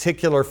a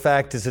particular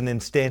fact is an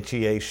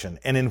instantiation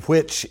and in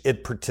which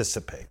it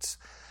participates.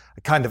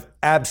 A kind of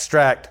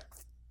abstract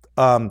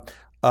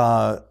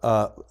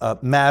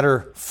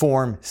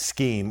matter-form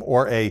scheme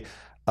or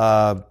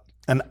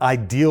an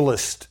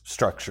idealist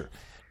structure.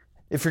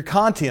 If you're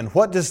Kantian,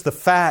 what does the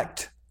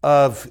fact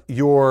of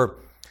your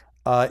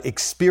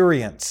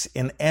experience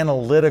in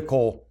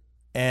analytical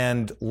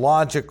and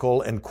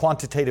logical and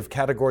quantitative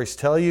categories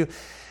tell you?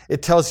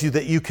 It tells you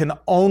that you can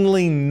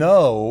only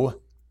know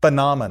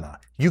phenomena.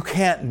 You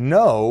can't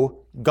know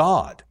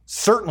God,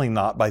 certainly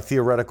not by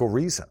theoretical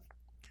reason.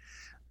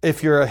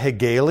 If you're a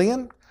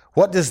Hegelian,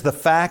 what does the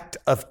fact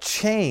of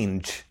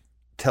change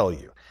tell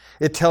you?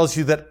 It tells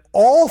you that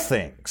all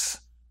things,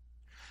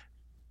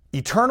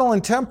 eternal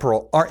and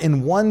temporal, are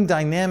in one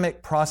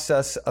dynamic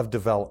process of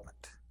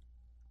development.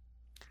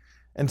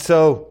 And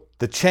so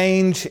the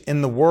change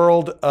in the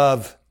world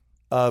of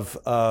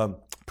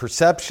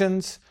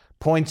perceptions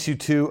points you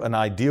to an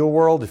ideal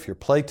world if you're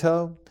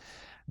Plato.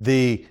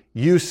 The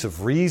use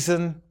of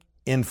reason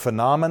in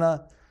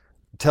phenomena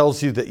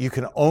tells you that you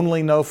can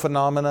only know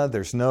phenomena.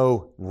 There's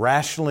no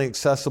rationally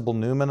accessible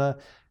noumena.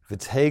 If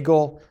it's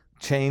Hegel,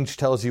 change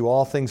tells you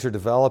all things are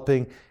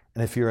developing.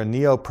 And if you're a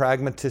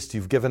neo-pragmatist,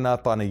 you've given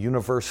up on a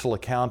universal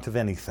account of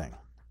anything.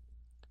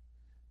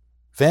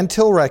 Van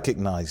Til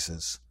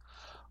recognizes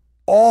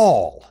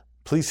all,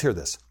 please hear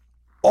this,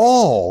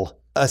 all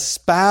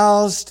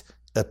espoused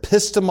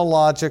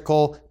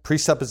epistemological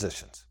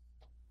presuppositions,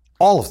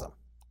 all of them,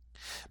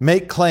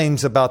 make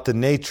claims about the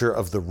nature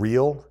of the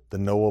real, the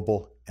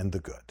knowable, and the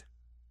good,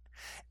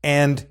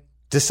 and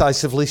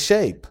decisively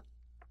shape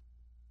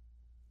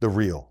the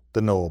real,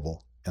 the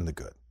knowable, and the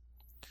good.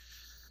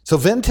 So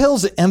Van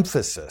Til's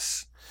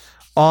emphasis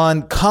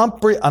on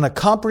a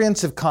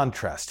comprehensive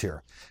contrast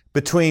here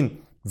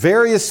between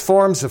various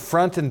forms of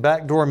front and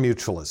backdoor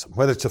mutualism,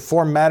 whether it's a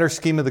form-matter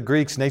scheme of the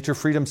Greeks,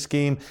 nature-freedom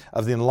scheme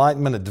of the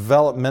Enlightenment, a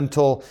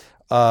developmental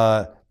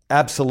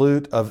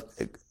absolute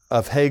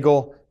of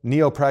Hegel,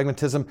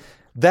 neo-pragmatism,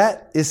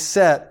 that is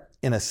set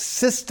in a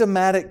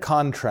systematic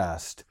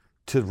contrast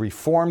to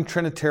Reformed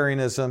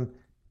Trinitarianism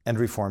and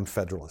Reformed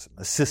Federalism,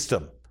 a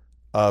system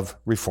of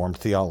Reformed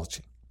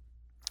theology.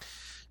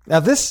 Now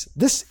this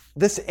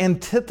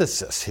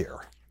antithesis here,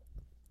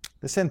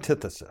 this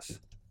antithesis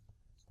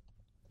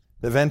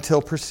that Van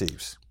Til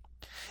perceives,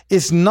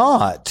 is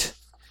not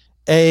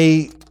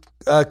a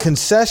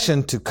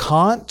concession to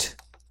Kant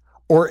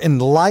or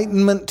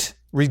Enlightenment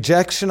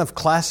rejection of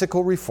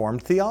classical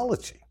Reformed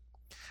theology.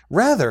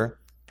 Rather,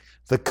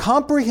 the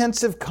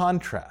comprehensive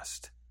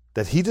contrast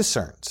that he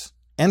discerns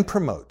and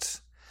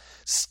promotes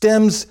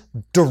stems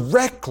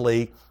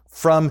directly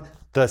from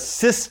the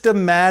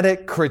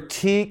systematic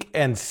critique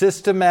and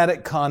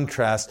systematic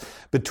contrast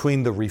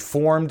between the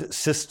Reformed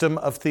system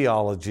of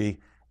theology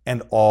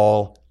and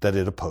all that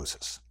it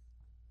opposes.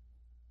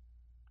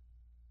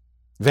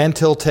 Van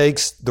Til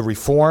takes the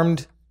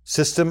Reformed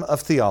system of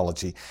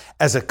theology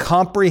as a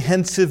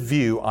comprehensive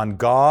view on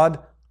God,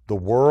 the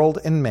world,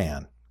 and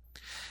man,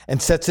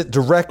 and sets it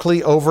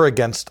directly over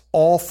against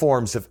all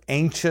forms of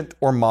ancient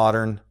or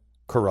modern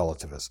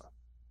correlativism.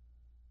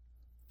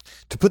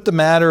 To put the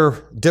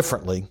matter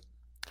differently,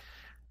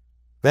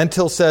 Van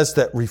Til says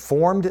that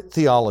Reformed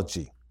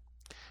theology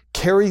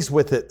carries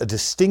with it a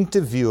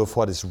distinctive view of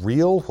what is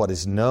real, what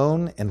is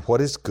known, and what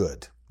is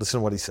good. Listen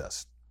to what he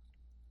says.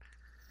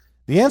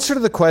 The answer to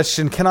the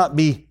question cannot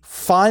be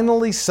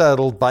finally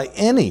settled by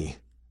any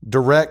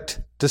direct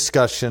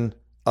discussion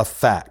of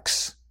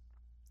facts.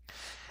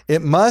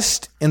 It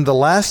must, in the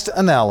last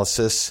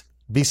analysis,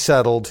 be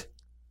settled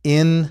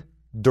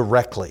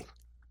indirectly.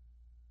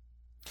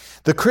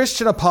 The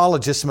Christian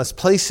apologist must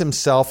place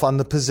himself on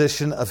the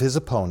position of his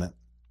opponent,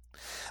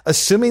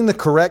 assuming the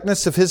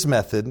correctness of his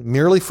method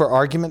merely for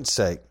argument's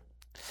sake,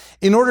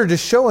 in order to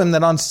show him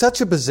that on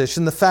such a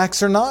position the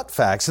facts are not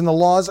facts and the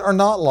laws are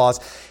not laws.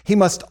 He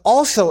must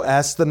also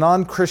ask the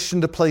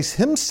non-Christian to place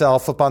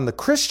himself upon the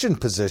Christian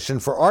position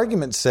for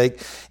argument's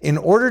sake in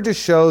order to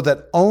show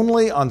that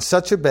only on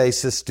such a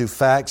basis do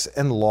facts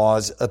and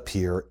laws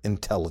appear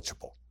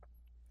intelligible.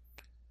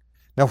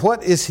 Now,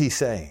 what is he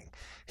saying?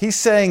 He's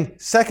saying,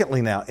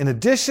 secondly now, in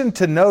addition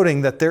to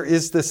noting that there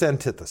is this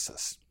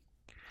antithesis,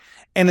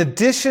 in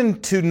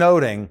addition to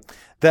noting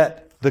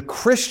that the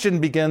Christian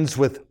begins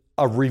with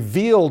a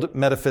revealed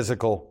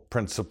metaphysical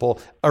principle,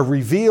 a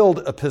revealed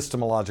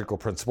epistemological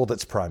principle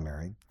that's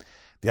primary,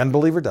 the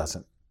unbeliever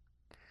doesn't.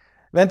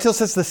 Van Til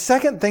says the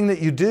second thing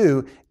that you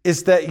do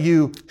is that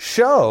you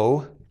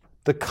show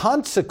the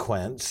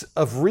consequence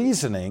of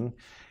reasoning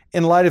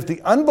in light of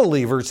the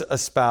unbeliever's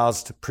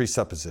espoused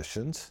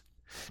presuppositions,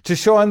 to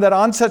show him that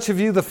on such a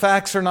view the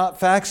facts are not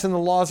facts and the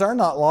laws are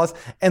not laws.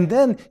 And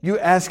then you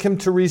ask him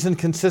to reason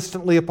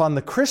consistently upon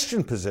the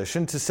Christian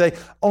position to say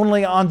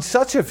only on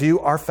such a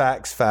view are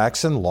facts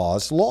facts and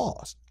laws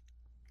laws.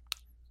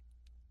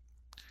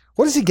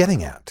 What is he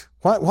getting at?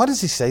 Why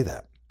does he say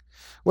that?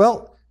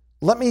 Well,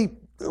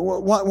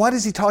 why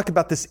does he talk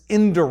about this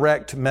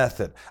indirect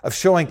method of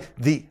showing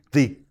the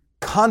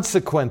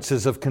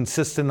consequences of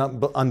consistent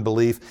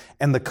unbelief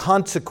and the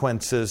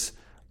consequences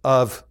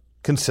of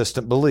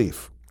consistent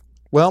belief?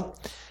 Well,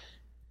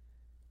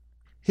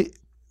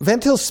 Van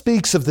Til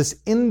speaks of this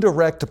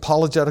indirect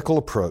apologetical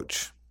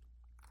approach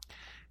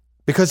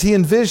because he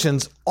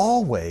envisions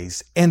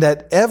always and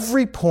at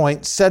every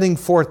point setting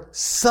forth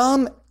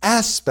some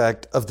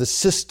aspect of the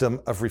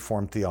system of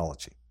Reformed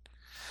theology.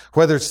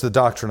 Whether it's the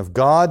doctrine of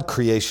God,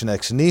 creation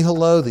ex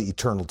nihilo, the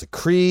eternal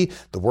decree,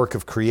 the work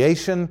of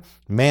creation,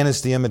 man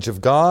is the image of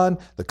God,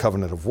 the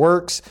covenant of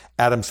works,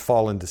 Adam's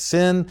fall into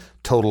sin,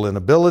 total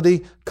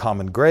inability,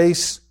 common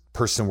grace,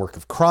 person work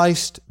of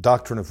Christ,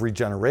 doctrine of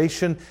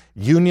regeneration,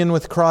 union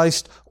with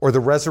Christ, or the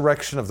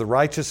resurrection of the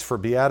righteous for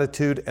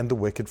beatitude and the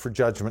wicked for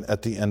judgment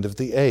at the end of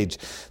the age.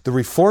 The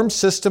Reformed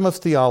system of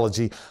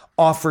theology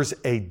offers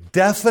a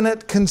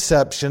definite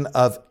conception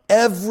of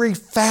every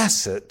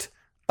facet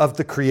of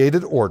the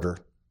created order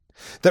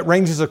that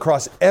ranges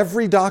across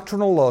every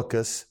doctrinal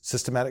locus,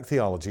 systematic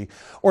theology,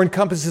 or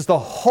encompasses the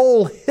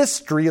whole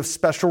history of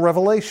special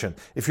revelation,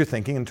 if you're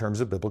thinking in terms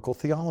of biblical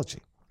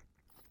theology.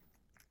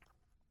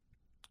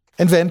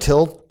 And Van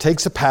Til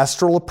takes a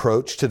pastoral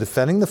approach to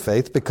defending the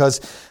faith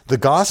because the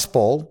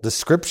gospel, the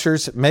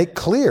scriptures, make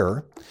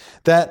clear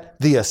that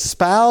the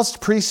espoused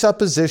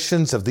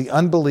presuppositions of the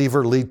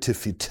unbeliever lead to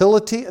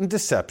futility and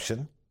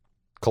deception,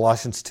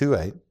 Colossians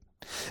 2:8,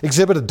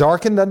 exhibit a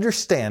darkened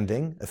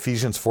understanding,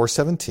 Ephesians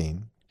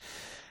 4:17,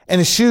 and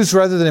eschews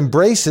rather than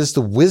embraces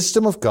the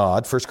wisdom of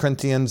God, 1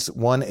 Corinthians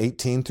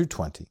 1:18 through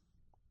 20.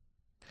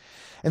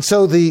 And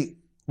so the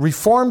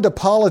Reformed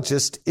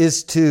apologist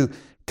is to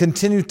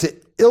continue to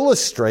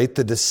illustrate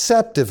the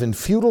deceptive and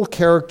futile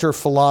character of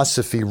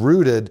philosophy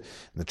rooted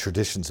in the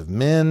traditions of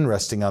men,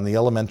 resting on the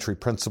elementary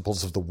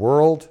principles of the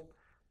world,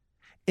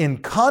 in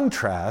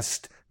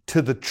contrast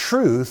to the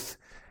truth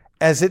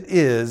as it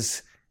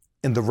is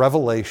in the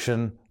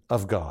revelation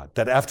of God,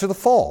 that after the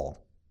fall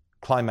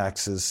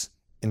climaxes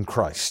in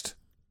Christ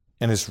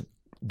and is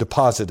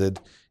deposited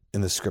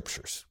in the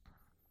Scriptures.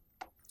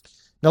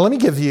 Now let me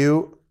give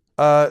you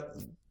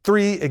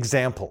 3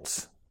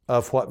 examples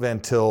of what Van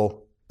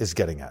Til is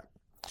getting at.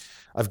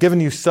 I've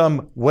given you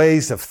some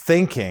ways of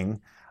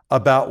thinking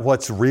about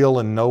what's real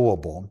and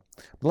knowable.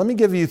 But let me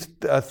give you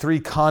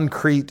 3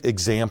 concrete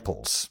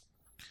examples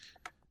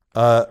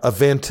of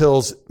Van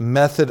Til's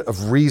method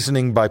of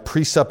reasoning by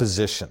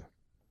presupposition.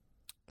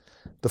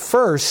 The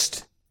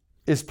first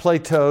is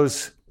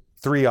Plato's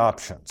 3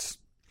 options.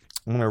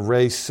 I'm going to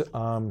erase,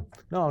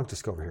 I'll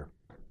just go over here.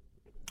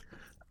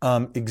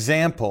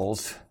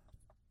 Examples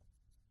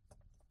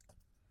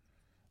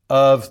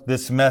of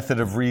this method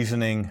of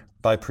reasoning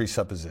by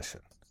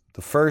presupposition.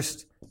 The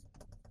first,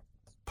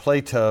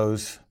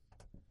 Plato's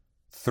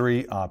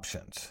 3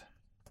 options.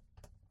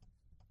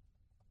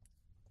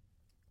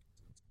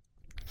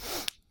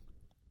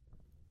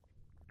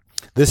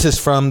 This is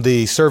from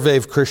the Survey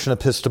of Christian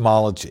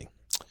Epistemology.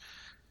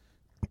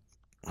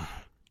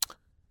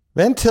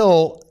 Van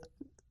Til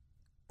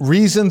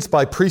reasons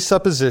by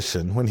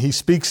presupposition when he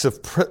speaks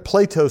of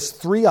Plato's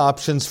 3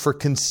 options for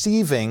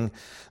conceiving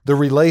the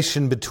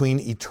relation between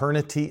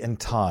eternity and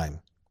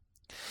time,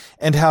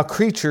 and how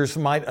creatures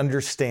might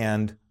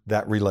understand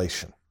that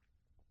relation.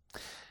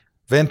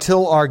 Van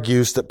Til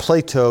argues that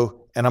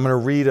Plato, and I'm going to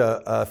read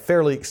a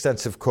fairly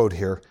extensive quote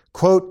here,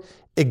 quote,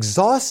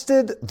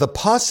 exhausted the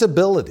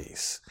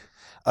possibilities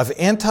of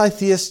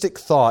anti-theistic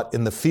thought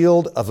in the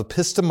field of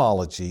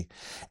epistemology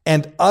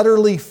and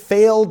utterly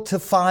failed to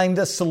find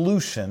a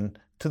solution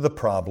to the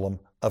problem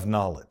of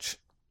knowledge.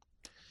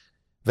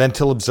 Van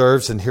Til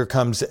observes, and here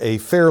comes a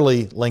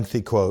fairly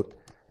lengthy quote,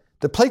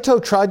 that Plato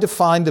tried to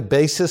find a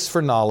basis for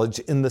knowledge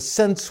in the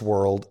sense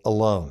world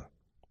alone.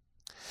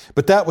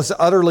 But that was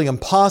utterly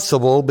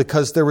impossible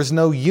because there was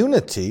no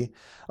unity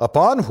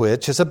upon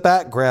which, as a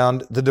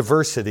background, the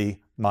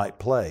diversity might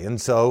play.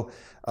 And so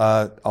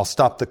I'll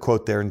stop the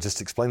quote there and just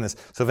explain this.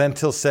 So Van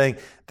Til's saying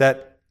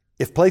that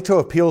if Plato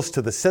appeals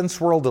to the sense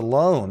world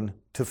alone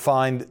to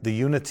find the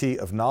unity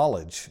of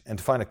knowledge and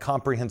to find a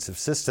comprehensive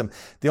system,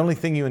 the only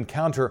thing you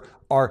encounter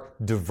are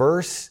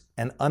diverse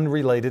and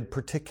unrelated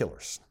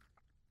particulars.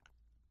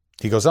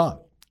 He goes on.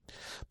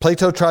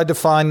 Plato tried to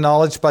find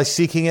knowledge by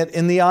seeking it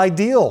in the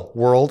ideal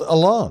world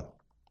alone.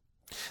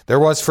 There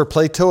was for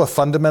Plato a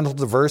fundamental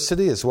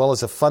diversity as well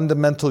as a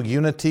fundamental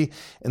unity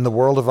in the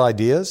world of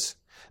ideas.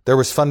 There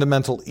was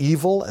fundamental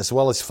evil as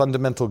well as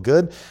fundamental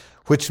good,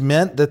 which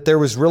meant that there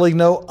was really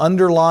no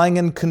underlying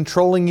and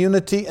controlling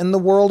unity in the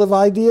world of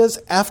ideas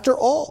after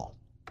all.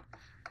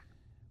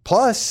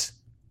 Plus,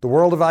 the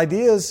world of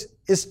ideas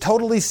is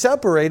totally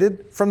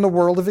separated from the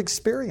world of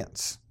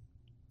experience.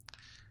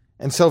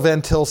 And so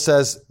Van Til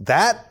says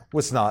that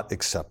was not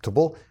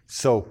acceptable.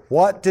 So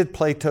what did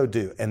Plato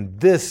do? And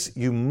this,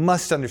 you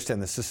must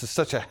understand this. This is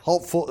such a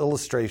helpful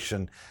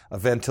illustration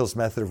of Van Til's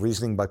method of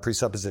reasoning by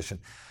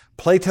presupposition.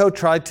 Plato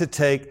tried to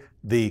take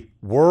the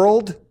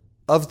world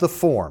of the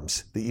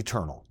forms, the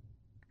eternal,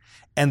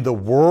 and the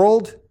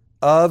world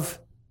of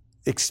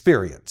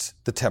experience,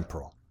 the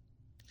temporal.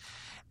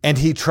 And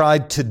he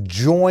tried to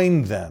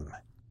join them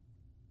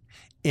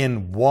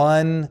in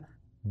one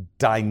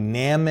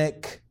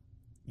dynamic,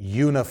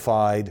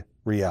 unified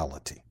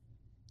reality.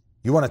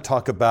 You want to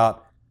talk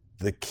about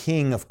the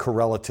king of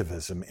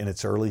correlativism in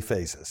its early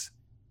phases.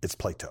 It's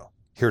Plato.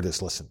 Here it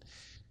is, listen.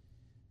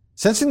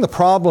 Sensing the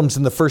problems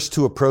in the first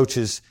 2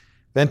 approaches,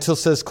 Van Til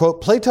says,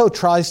 quote, Plato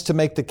tries to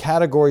make the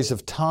categories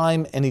of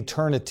time and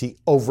eternity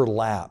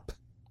overlap.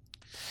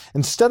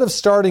 Instead of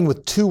starting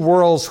with 2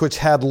 worlds which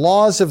had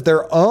laws of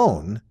their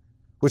own,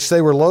 which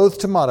they were loath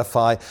to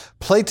modify,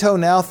 Plato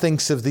now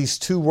thinks of these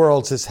 2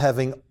 worlds as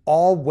having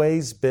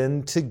always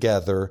been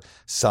together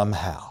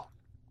somehow.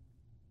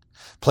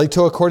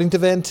 Plato, according to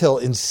Van Til,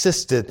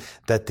 insisted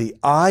that the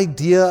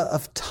idea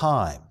of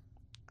time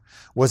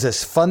was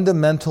as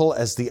fundamental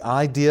as the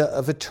idea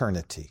of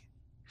eternity.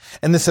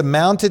 And this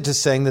amounted to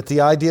saying that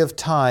the idea of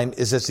time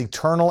is as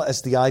eternal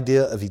as the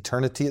idea of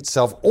eternity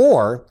itself,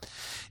 or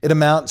it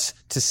amounts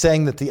to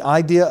saying that the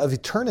idea of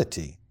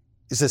eternity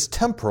is as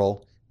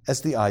temporal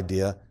as the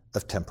idea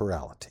of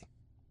temporality.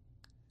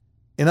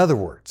 In other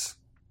words,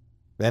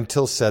 Van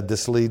Til said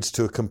this leads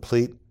to a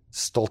complete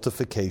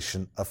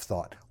stultification of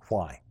thought.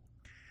 Why?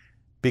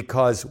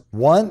 Because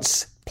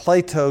once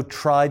Plato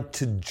tried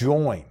to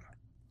join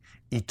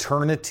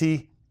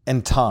eternity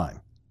and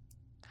time,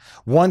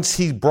 once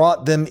he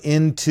brought them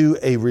into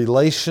a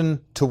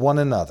relation to one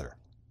another,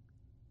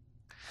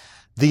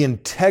 the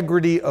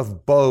integrity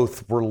of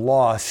both were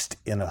lost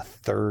in a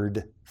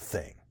third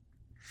thing.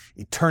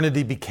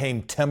 Eternity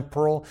became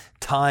temporal,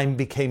 time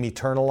became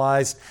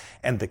eternalized,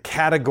 and the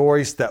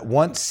categories that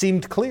once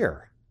seemed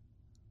clear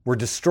were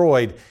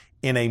destroyed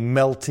in a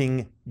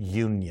melting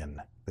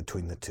union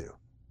between the two.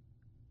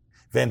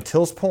 Van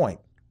Til's point,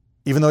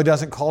 even though he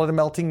doesn't call it a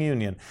melting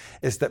union,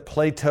 is that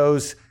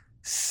Plato's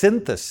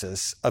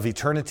synthesis of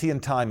eternity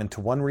and time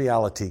into one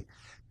reality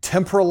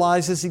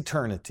temporalizes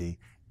eternity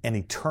and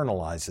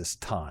eternalizes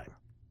time.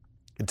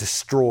 It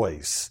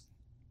destroys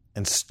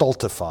and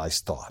stultifies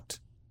thought.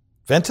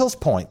 Van Til's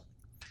point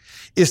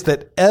is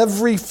that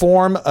every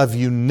form of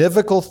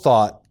univocal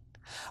thought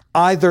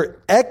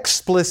either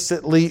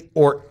explicitly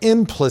or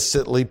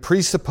implicitly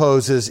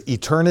presupposes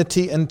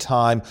eternity and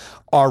time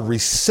are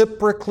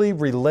reciprocally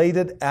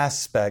related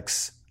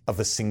aspects of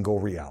a single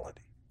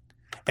reality.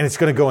 And it's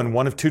going to go in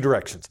one of two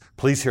directions.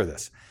 Please hear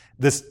this.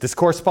 This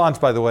corresponds,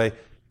 by the way,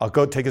 I'll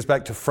go take us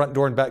back to front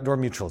door and back door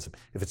mutualism.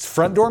 If it's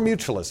front door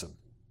mutualism,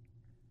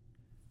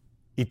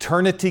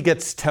 eternity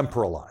gets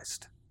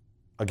temporalized.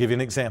 I'll give you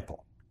an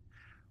example.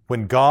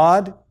 When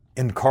God,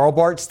 in Karl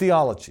Barth's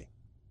theology,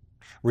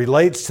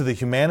 relates to the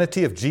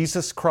humanity of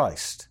Jesus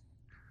Christ,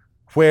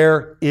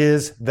 where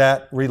is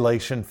that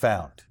relation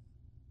found?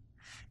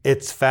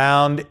 It's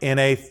found in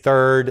a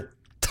third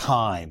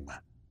time.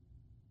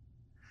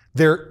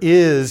 There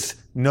is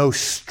no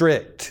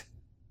strict,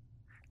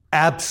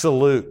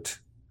 absolute,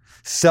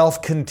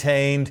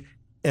 self-contained,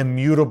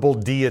 immutable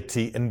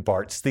deity in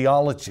Barth's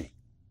theology.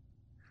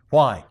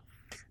 Why?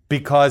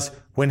 Because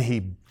when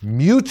he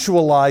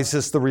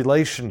mutualizes the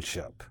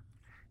relationship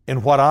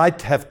in what I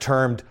have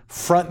termed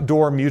front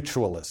door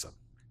mutualism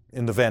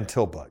in the Van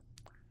Til book,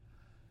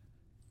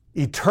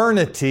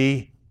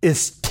 eternity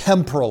is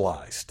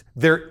temporalized.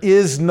 There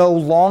is no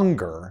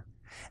longer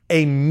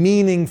a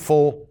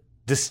meaningful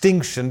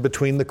distinction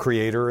between the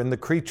creator and the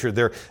creature.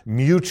 They're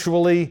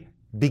mutually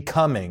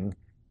becoming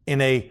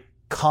in a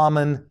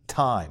common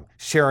time,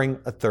 sharing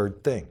a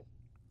third thing.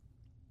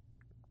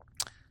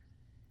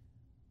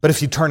 But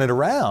if you turn it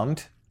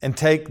around and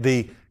take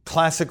the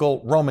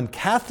classical Roman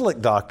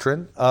Catholic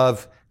doctrine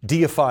of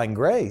deifying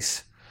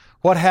grace,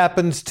 what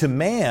happens to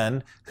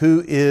man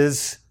who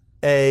is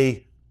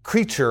a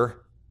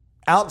creature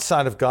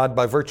outside of God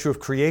by virtue of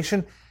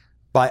creation?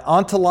 By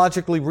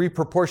ontologically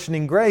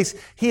reproportioning grace,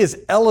 he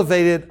is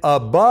elevated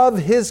above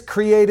his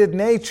created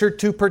nature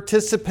to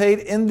participate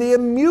in the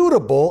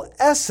immutable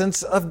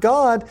essence of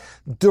God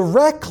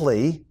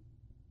directly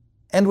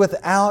and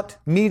without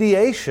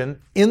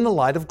mediation in the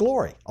light of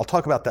glory. I'll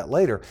talk about that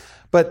later.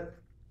 But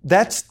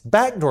that's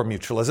backdoor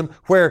mutualism,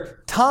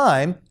 where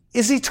time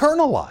is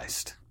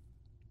eternalized.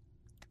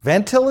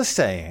 Van Til is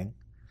saying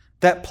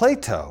that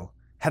Plato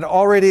had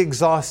already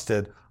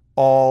exhausted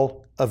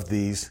all of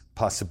these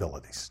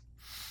possibilities.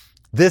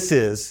 This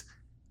is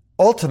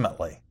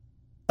ultimately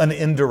an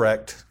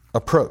indirect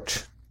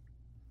approach.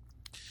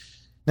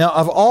 Now,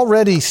 I've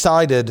already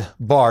cited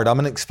Barth. I'm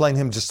going to explain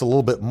him just a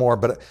little bit more,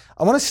 but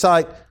I want to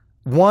cite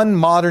one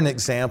modern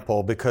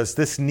example because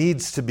this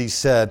needs to be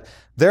said.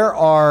 There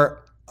are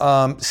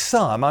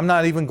some, I'm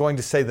not even going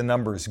to say the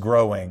number is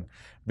growing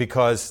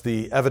because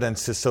the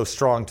evidence is so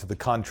strong to the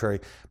contrary,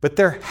 but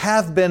there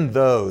have been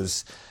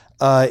those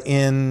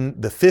in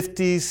the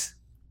 50s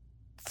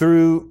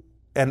through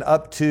and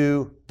up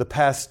to the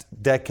past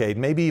decade,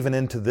 maybe even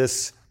into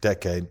this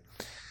decade,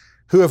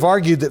 who have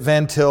argued that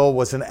Van Til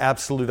was an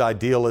absolute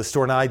idealist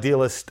or an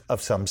idealist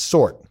of some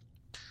sort.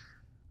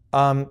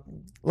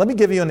 Let me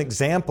give you an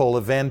example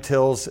of Van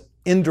Til's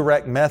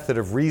indirect method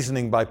of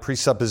reasoning by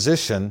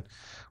presupposition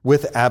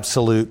with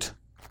absolute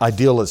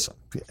idealism.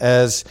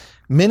 As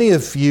many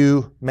of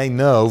you may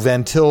know,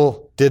 Van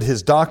Til did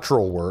his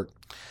doctoral work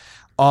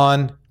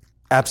on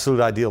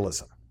absolute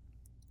idealism.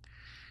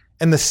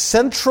 And the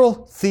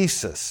central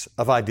thesis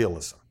of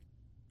idealism,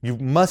 you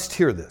must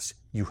hear this,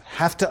 you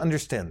have to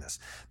understand this.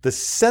 The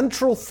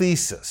central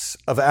thesis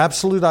of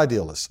absolute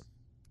idealism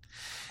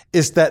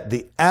is that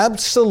the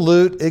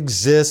absolute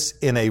exists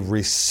in a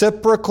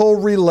reciprocal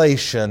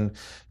relation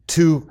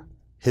to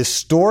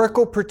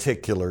historical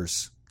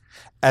particulars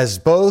as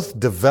both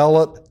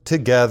develop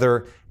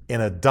together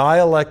in a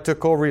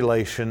dialectical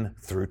relation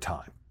through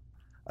time.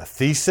 A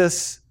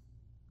thesis,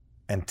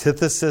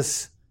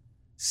 antithesis,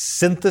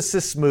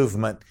 synthesis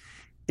movement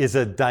is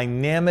a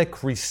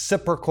dynamic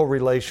reciprocal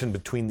relation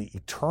between the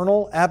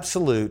eternal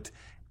absolute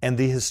and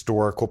the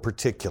historical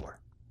particular.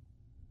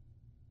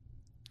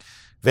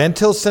 Van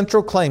Til's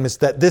central claim is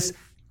that this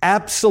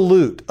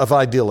absolute of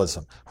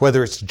idealism,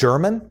 whether it's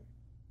German,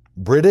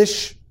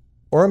 British,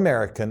 or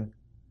American,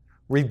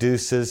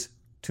 reduces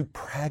to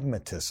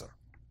pragmatism.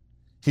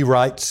 He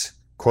writes,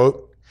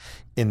 quote,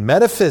 "In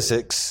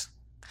metaphysics,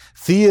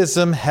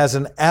 theism has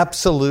an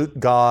absolute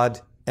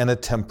God and a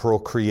temporal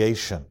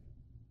creation,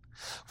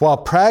 while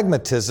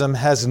pragmatism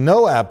has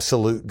no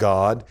absolute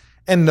God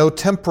and no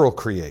temporal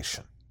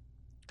creation,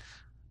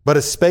 but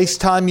a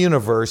space-time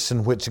universe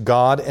in which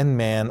God and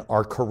man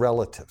are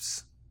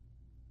correlatives."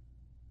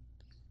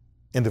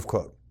 End of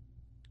quote.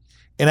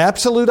 In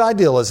absolute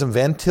idealism,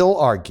 Van Til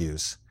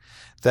argues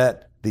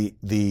that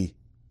the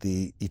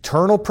the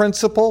eternal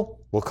principle,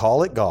 we'll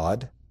call it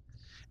God,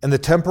 and the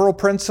temporal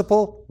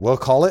principle, we'll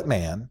call it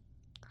man,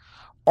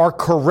 are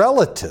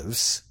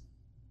correlatives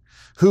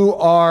who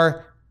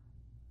are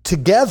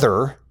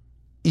together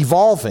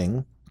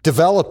evolving,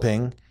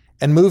 developing,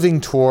 and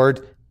moving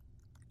toward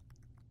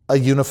a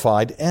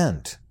unified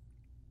end.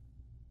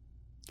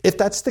 If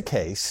that's the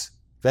case,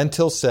 Van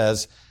Til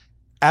says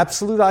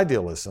absolute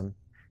idealism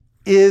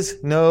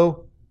is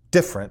no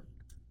different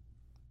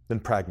than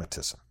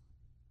pragmatism.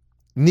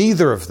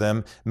 Neither of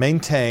them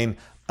maintain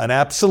an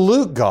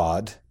absolute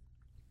God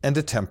and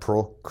a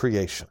temporal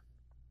creation.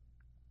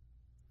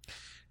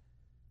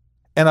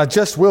 And I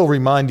just will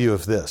remind you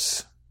of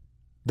this,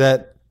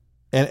 that,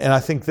 and I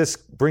think this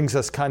brings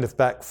us kind of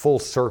back full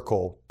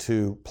circle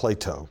to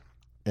Plato,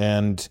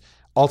 and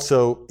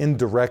also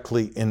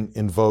indirectly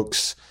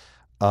invokes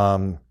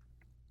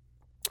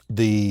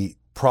the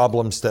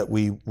problems that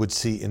we would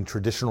see in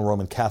traditional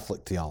Roman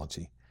Catholic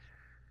theology.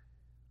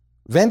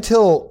 Van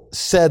Til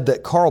said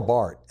that Karl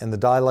Barth and the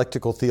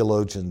dialectical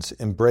theologians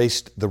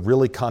embraced the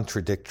really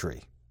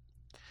contradictory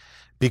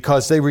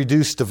because they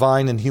reduced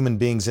divine and human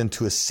beings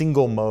into a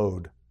single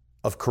mode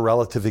of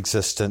correlative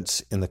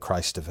existence in the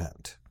Christ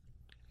event.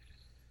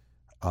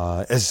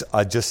 As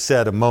I just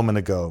said a moment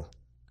ago,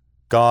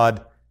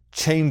 God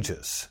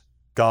changes.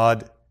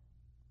 God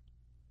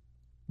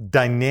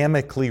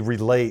dynamically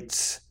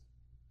relates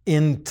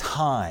in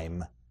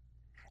time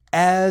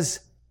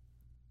as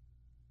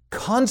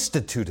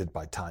constituted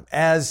by time,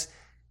 as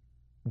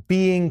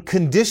being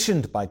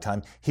conditioned by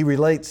time. He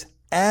relates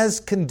as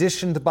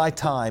conditioned by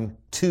time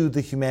to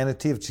the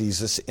humanity of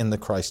Jesus in the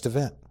Christ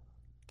event.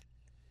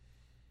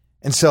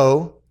 And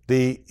so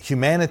the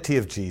humanity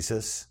of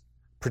Jesus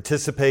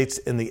participates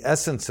in the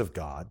essence of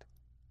God,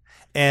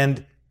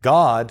 and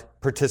God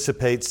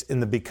participates in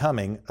the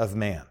becoming of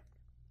man.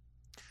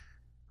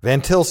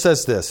 Van Til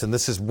says this, and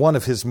this is one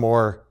of his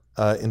more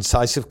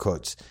incisive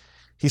quotes.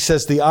 He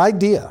says, "The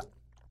idea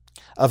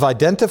of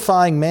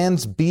identifying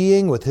man's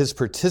being with his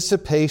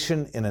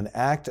participation in an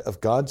act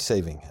of God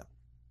saving him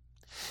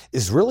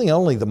is really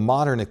only the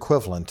modern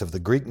equivalent of the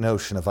Greek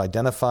notion of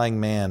identifying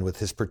man with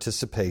his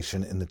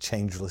participation in the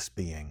changeless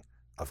being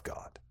of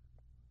God."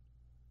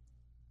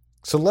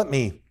 So let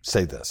me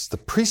say this. The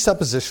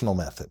presuppositional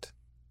method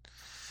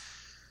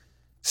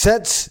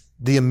sets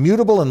the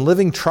immutable and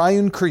living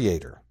triune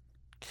Creator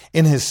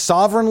in his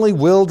sovereignly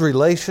willed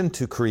relation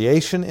to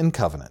creation in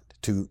covenant,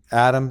 to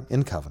Adam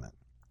in covenant,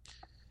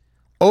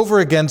 over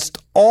against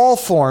all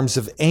forms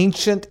of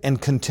ancient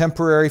and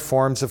contemporary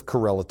forms of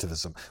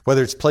correlativism,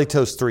 whether it's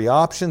Plato's three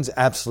options,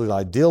 absolute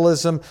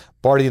idealism,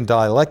 Barthian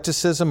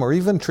dialecticism, or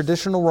even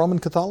traditional Roman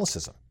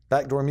Catholicism,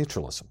 backdoor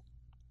mutualism.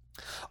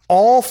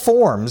 All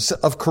forms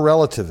of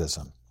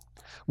correlativism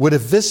would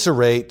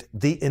eviscerate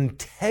the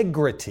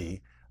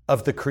integrity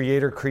of the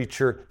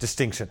creator-creature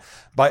distinction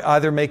by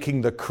either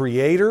making the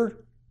creator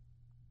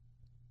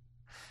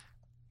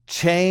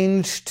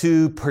change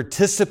to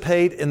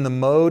participate in the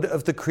mode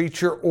of the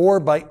creature, or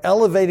by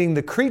elevating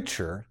the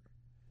creature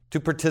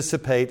to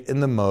participate in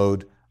the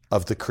mode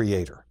of the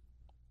creator.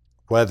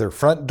 Whether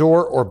front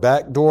door or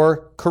back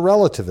door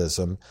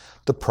correlativism,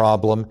 the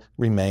problem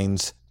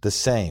remains the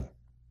same.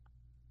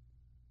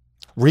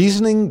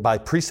 Reasoning by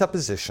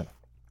presupposition,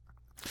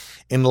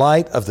 in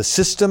light of the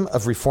system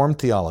of Reformed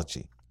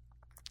theology,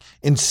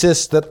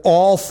 insists that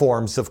all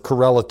forms of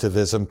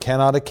correlativism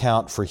cannot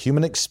account for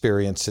human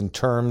experience in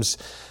terms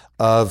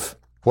of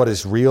what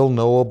is real,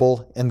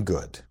 knowable, and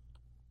good.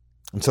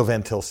 And so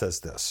Van Til says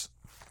this: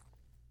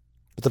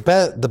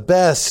 the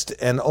best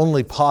and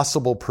only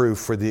possible proof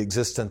for the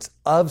existence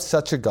of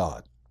such a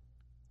God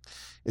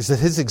is that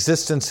his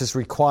existence is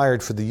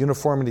required for the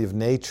uniformity of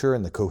nature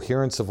and the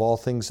coherence of all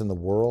things in the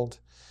world.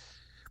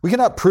 We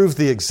cannot prove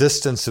the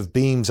existence of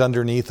beams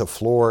underneath a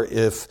floor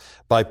if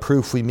by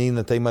proof we mean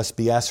that they must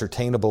be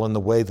ascertainable in the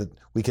way that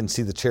we can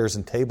see the chairs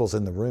and tables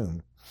in the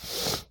room.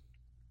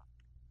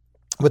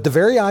 But the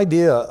very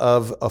idea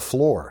of a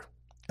floor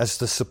as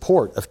the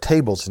support of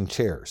tables and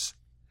chairs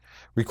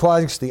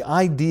requires the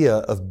idea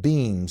of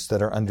beams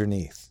that are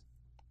underneath.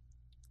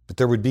 But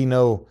there would be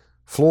no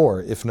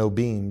floor if no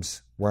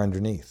beams were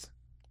underneath.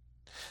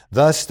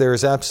 Thus, there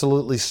is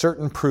absolutely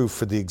certain proof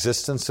for the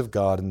existence of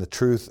God and the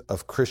truth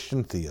of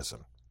Christian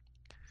theism.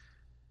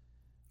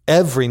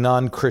 Every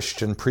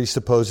non-Christian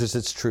presupposes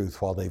its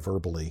truth while they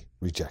verbally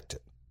reject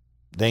it.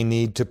 They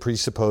need to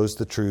presuppose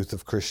the truth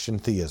of Christian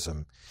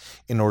theism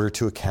in order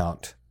to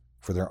account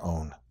for their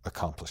own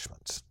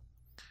accomplishments.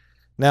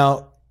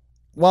 Now,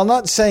 while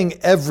not saying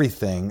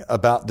everything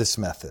about this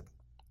method,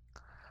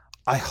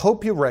 I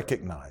hope you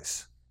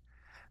recognize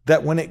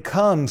that when it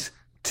comes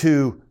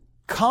to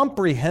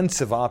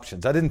comprehensive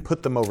options, I didn't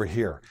put them over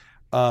here,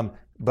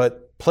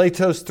 but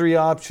Plato's three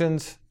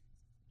options,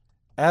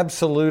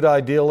 absolute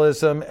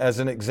idealism as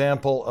an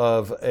example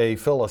of a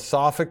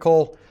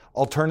philosophical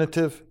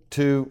alternative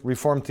to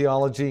Reformed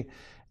theology,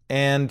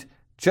 and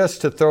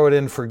just to throw it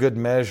in for good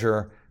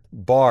measure,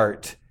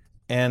 Barth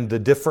and the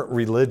different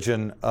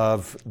religion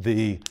of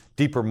the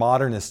deeper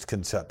modernist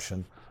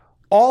conception.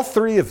 All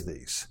three of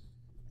these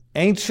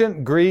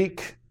ancient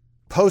Greek,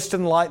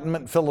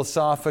 post-Enlightenment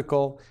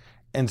philosophical,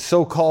 and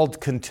so-called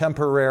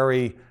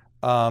contemporary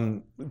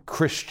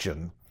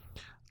Christian,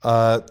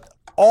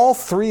 all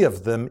three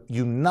of them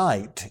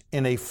unite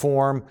in a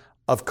form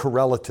of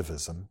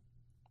correlativism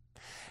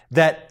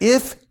that,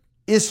 if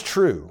is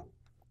true,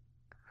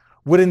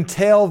 would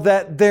entail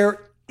that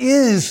there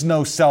is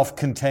no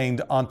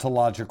self-contained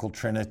ontological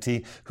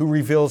Trinity who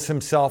reveals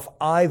himself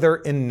either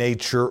in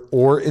nature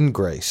or in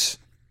grace.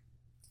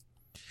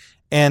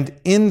 And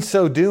in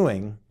so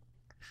doing,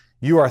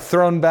 you are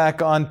thrown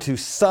back onto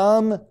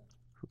some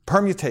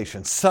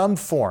permutation, some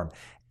form,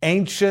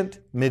 ancient,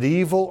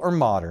 medieval, or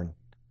modern,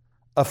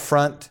 of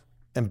front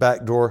and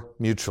backdoor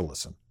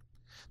mutualism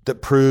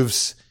that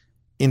proves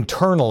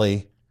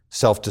internally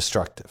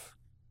self-destructive.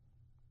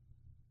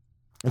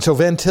 And so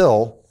Van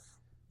Til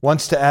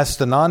wants to ask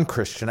the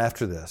non-Christian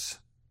after this,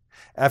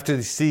 after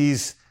he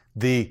sees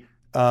the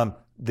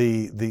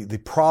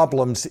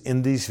problems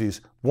in these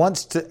views,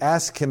 wants to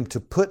ask him to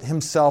put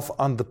himself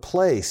in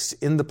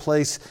the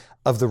place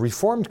of the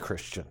Reformed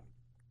Christian.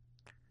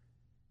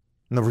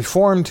 And the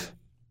Reformed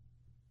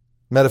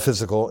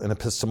metaphysical and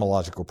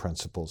epistemological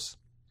principles,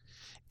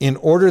 in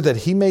order that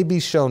he may be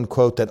shown,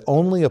 quote, that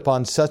only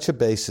upon such a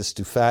basis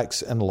do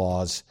facts and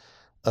laws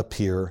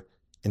appear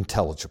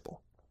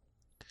intelligible.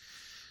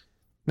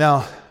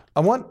 Now, I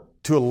want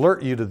to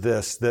alert you to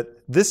this, that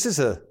this is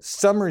a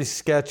summary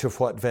sketch of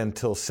what Van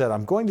Til said.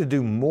 I'm going to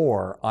do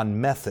more on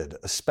method,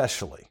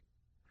 especially,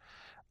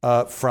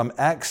 from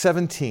Acts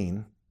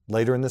 17,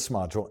 later in this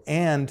module,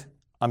 and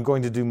I'm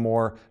going to do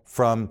more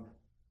from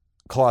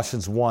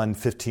Colossians 1,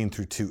 15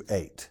 through 2,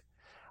 8.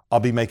 I'll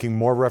be making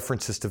more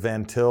references to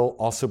Van Til,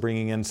 also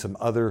bringing in some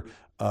other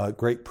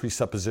great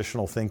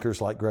presuppositional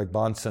thinkers like Greg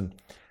Bahnsen.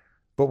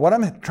 But what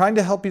I'm trying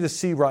to help you to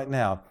see right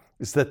now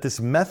is that this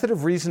method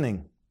of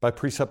reasoning by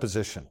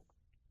presupposition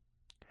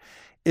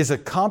is a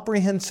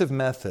comprehensive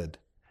method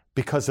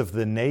because of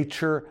the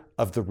nature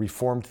of the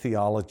Reformed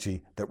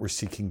theology that we're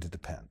seeking to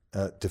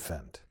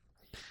defend.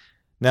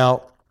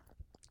 Now,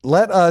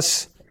 let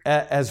us,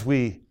 as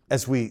we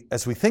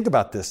think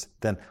about this,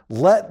 then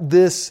let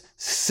this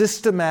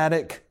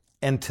systematic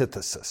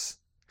antithesis,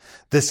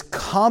 this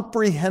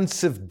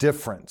comprehensive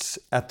difference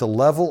at the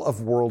level of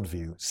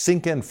worldview,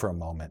 sink in for a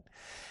moment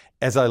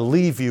as I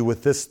leave you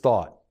with this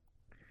thought,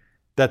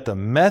 that the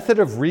method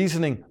of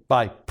reasoning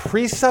by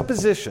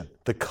presupposition,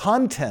 the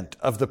content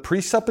of the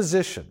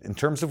presupposition in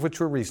terms of which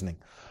we're reasoning,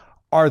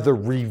 are the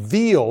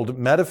revealed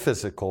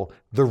metaphysical,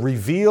 the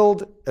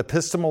revealed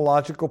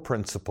epistemological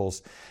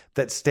principles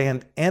that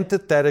stand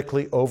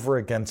antithetically over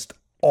against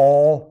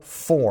all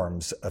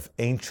forms of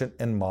ancient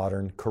and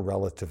modern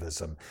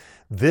correlativism.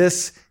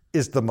 This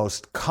is the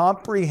most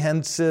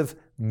comprehensive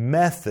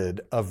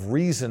method of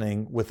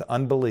reasoning with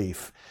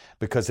unbelief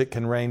because it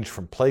can range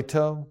from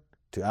Plato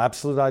to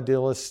absolute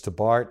idealists to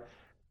Barth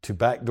to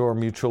backdoor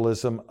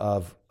mutualism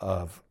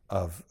of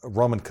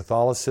Roman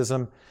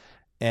Catholicism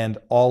and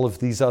all of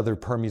these other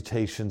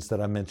permutations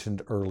that I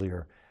mentioned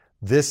earlier.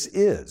 This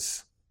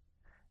is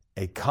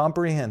a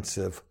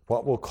comprehensive,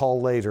 what we'll call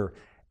later,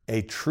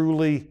 a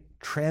truly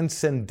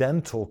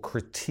transcendental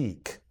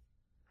critique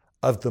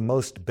of the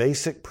most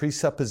basic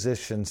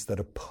presuppositions that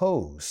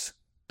oppose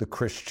the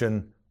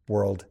Christian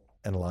world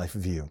and life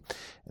view.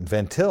 And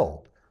Van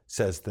Til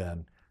says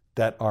then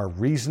that our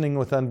reasoning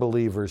with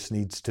unbelievers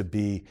needs to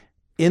be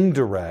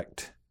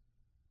indirect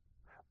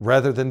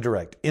rather than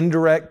direct.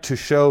 Indirect to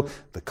show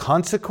the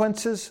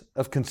consequences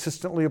of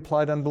consistently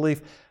applied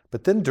unbelief,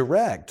 but then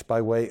direct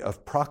by way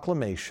of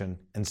proclamation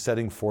and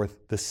setting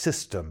forth the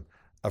system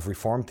of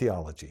Reformed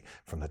theology,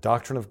 from the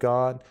doctrine of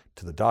God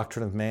to the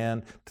doctrine of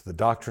man, to the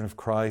doctrine of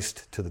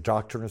Christ, to the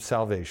doctrine of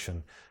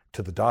salvation,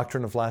 to the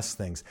doctrine of last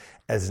things,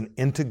 as an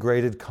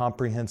integrated,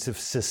 comprehensive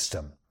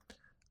system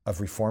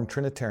of Reformed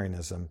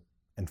Trinitarianism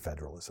and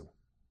federalism.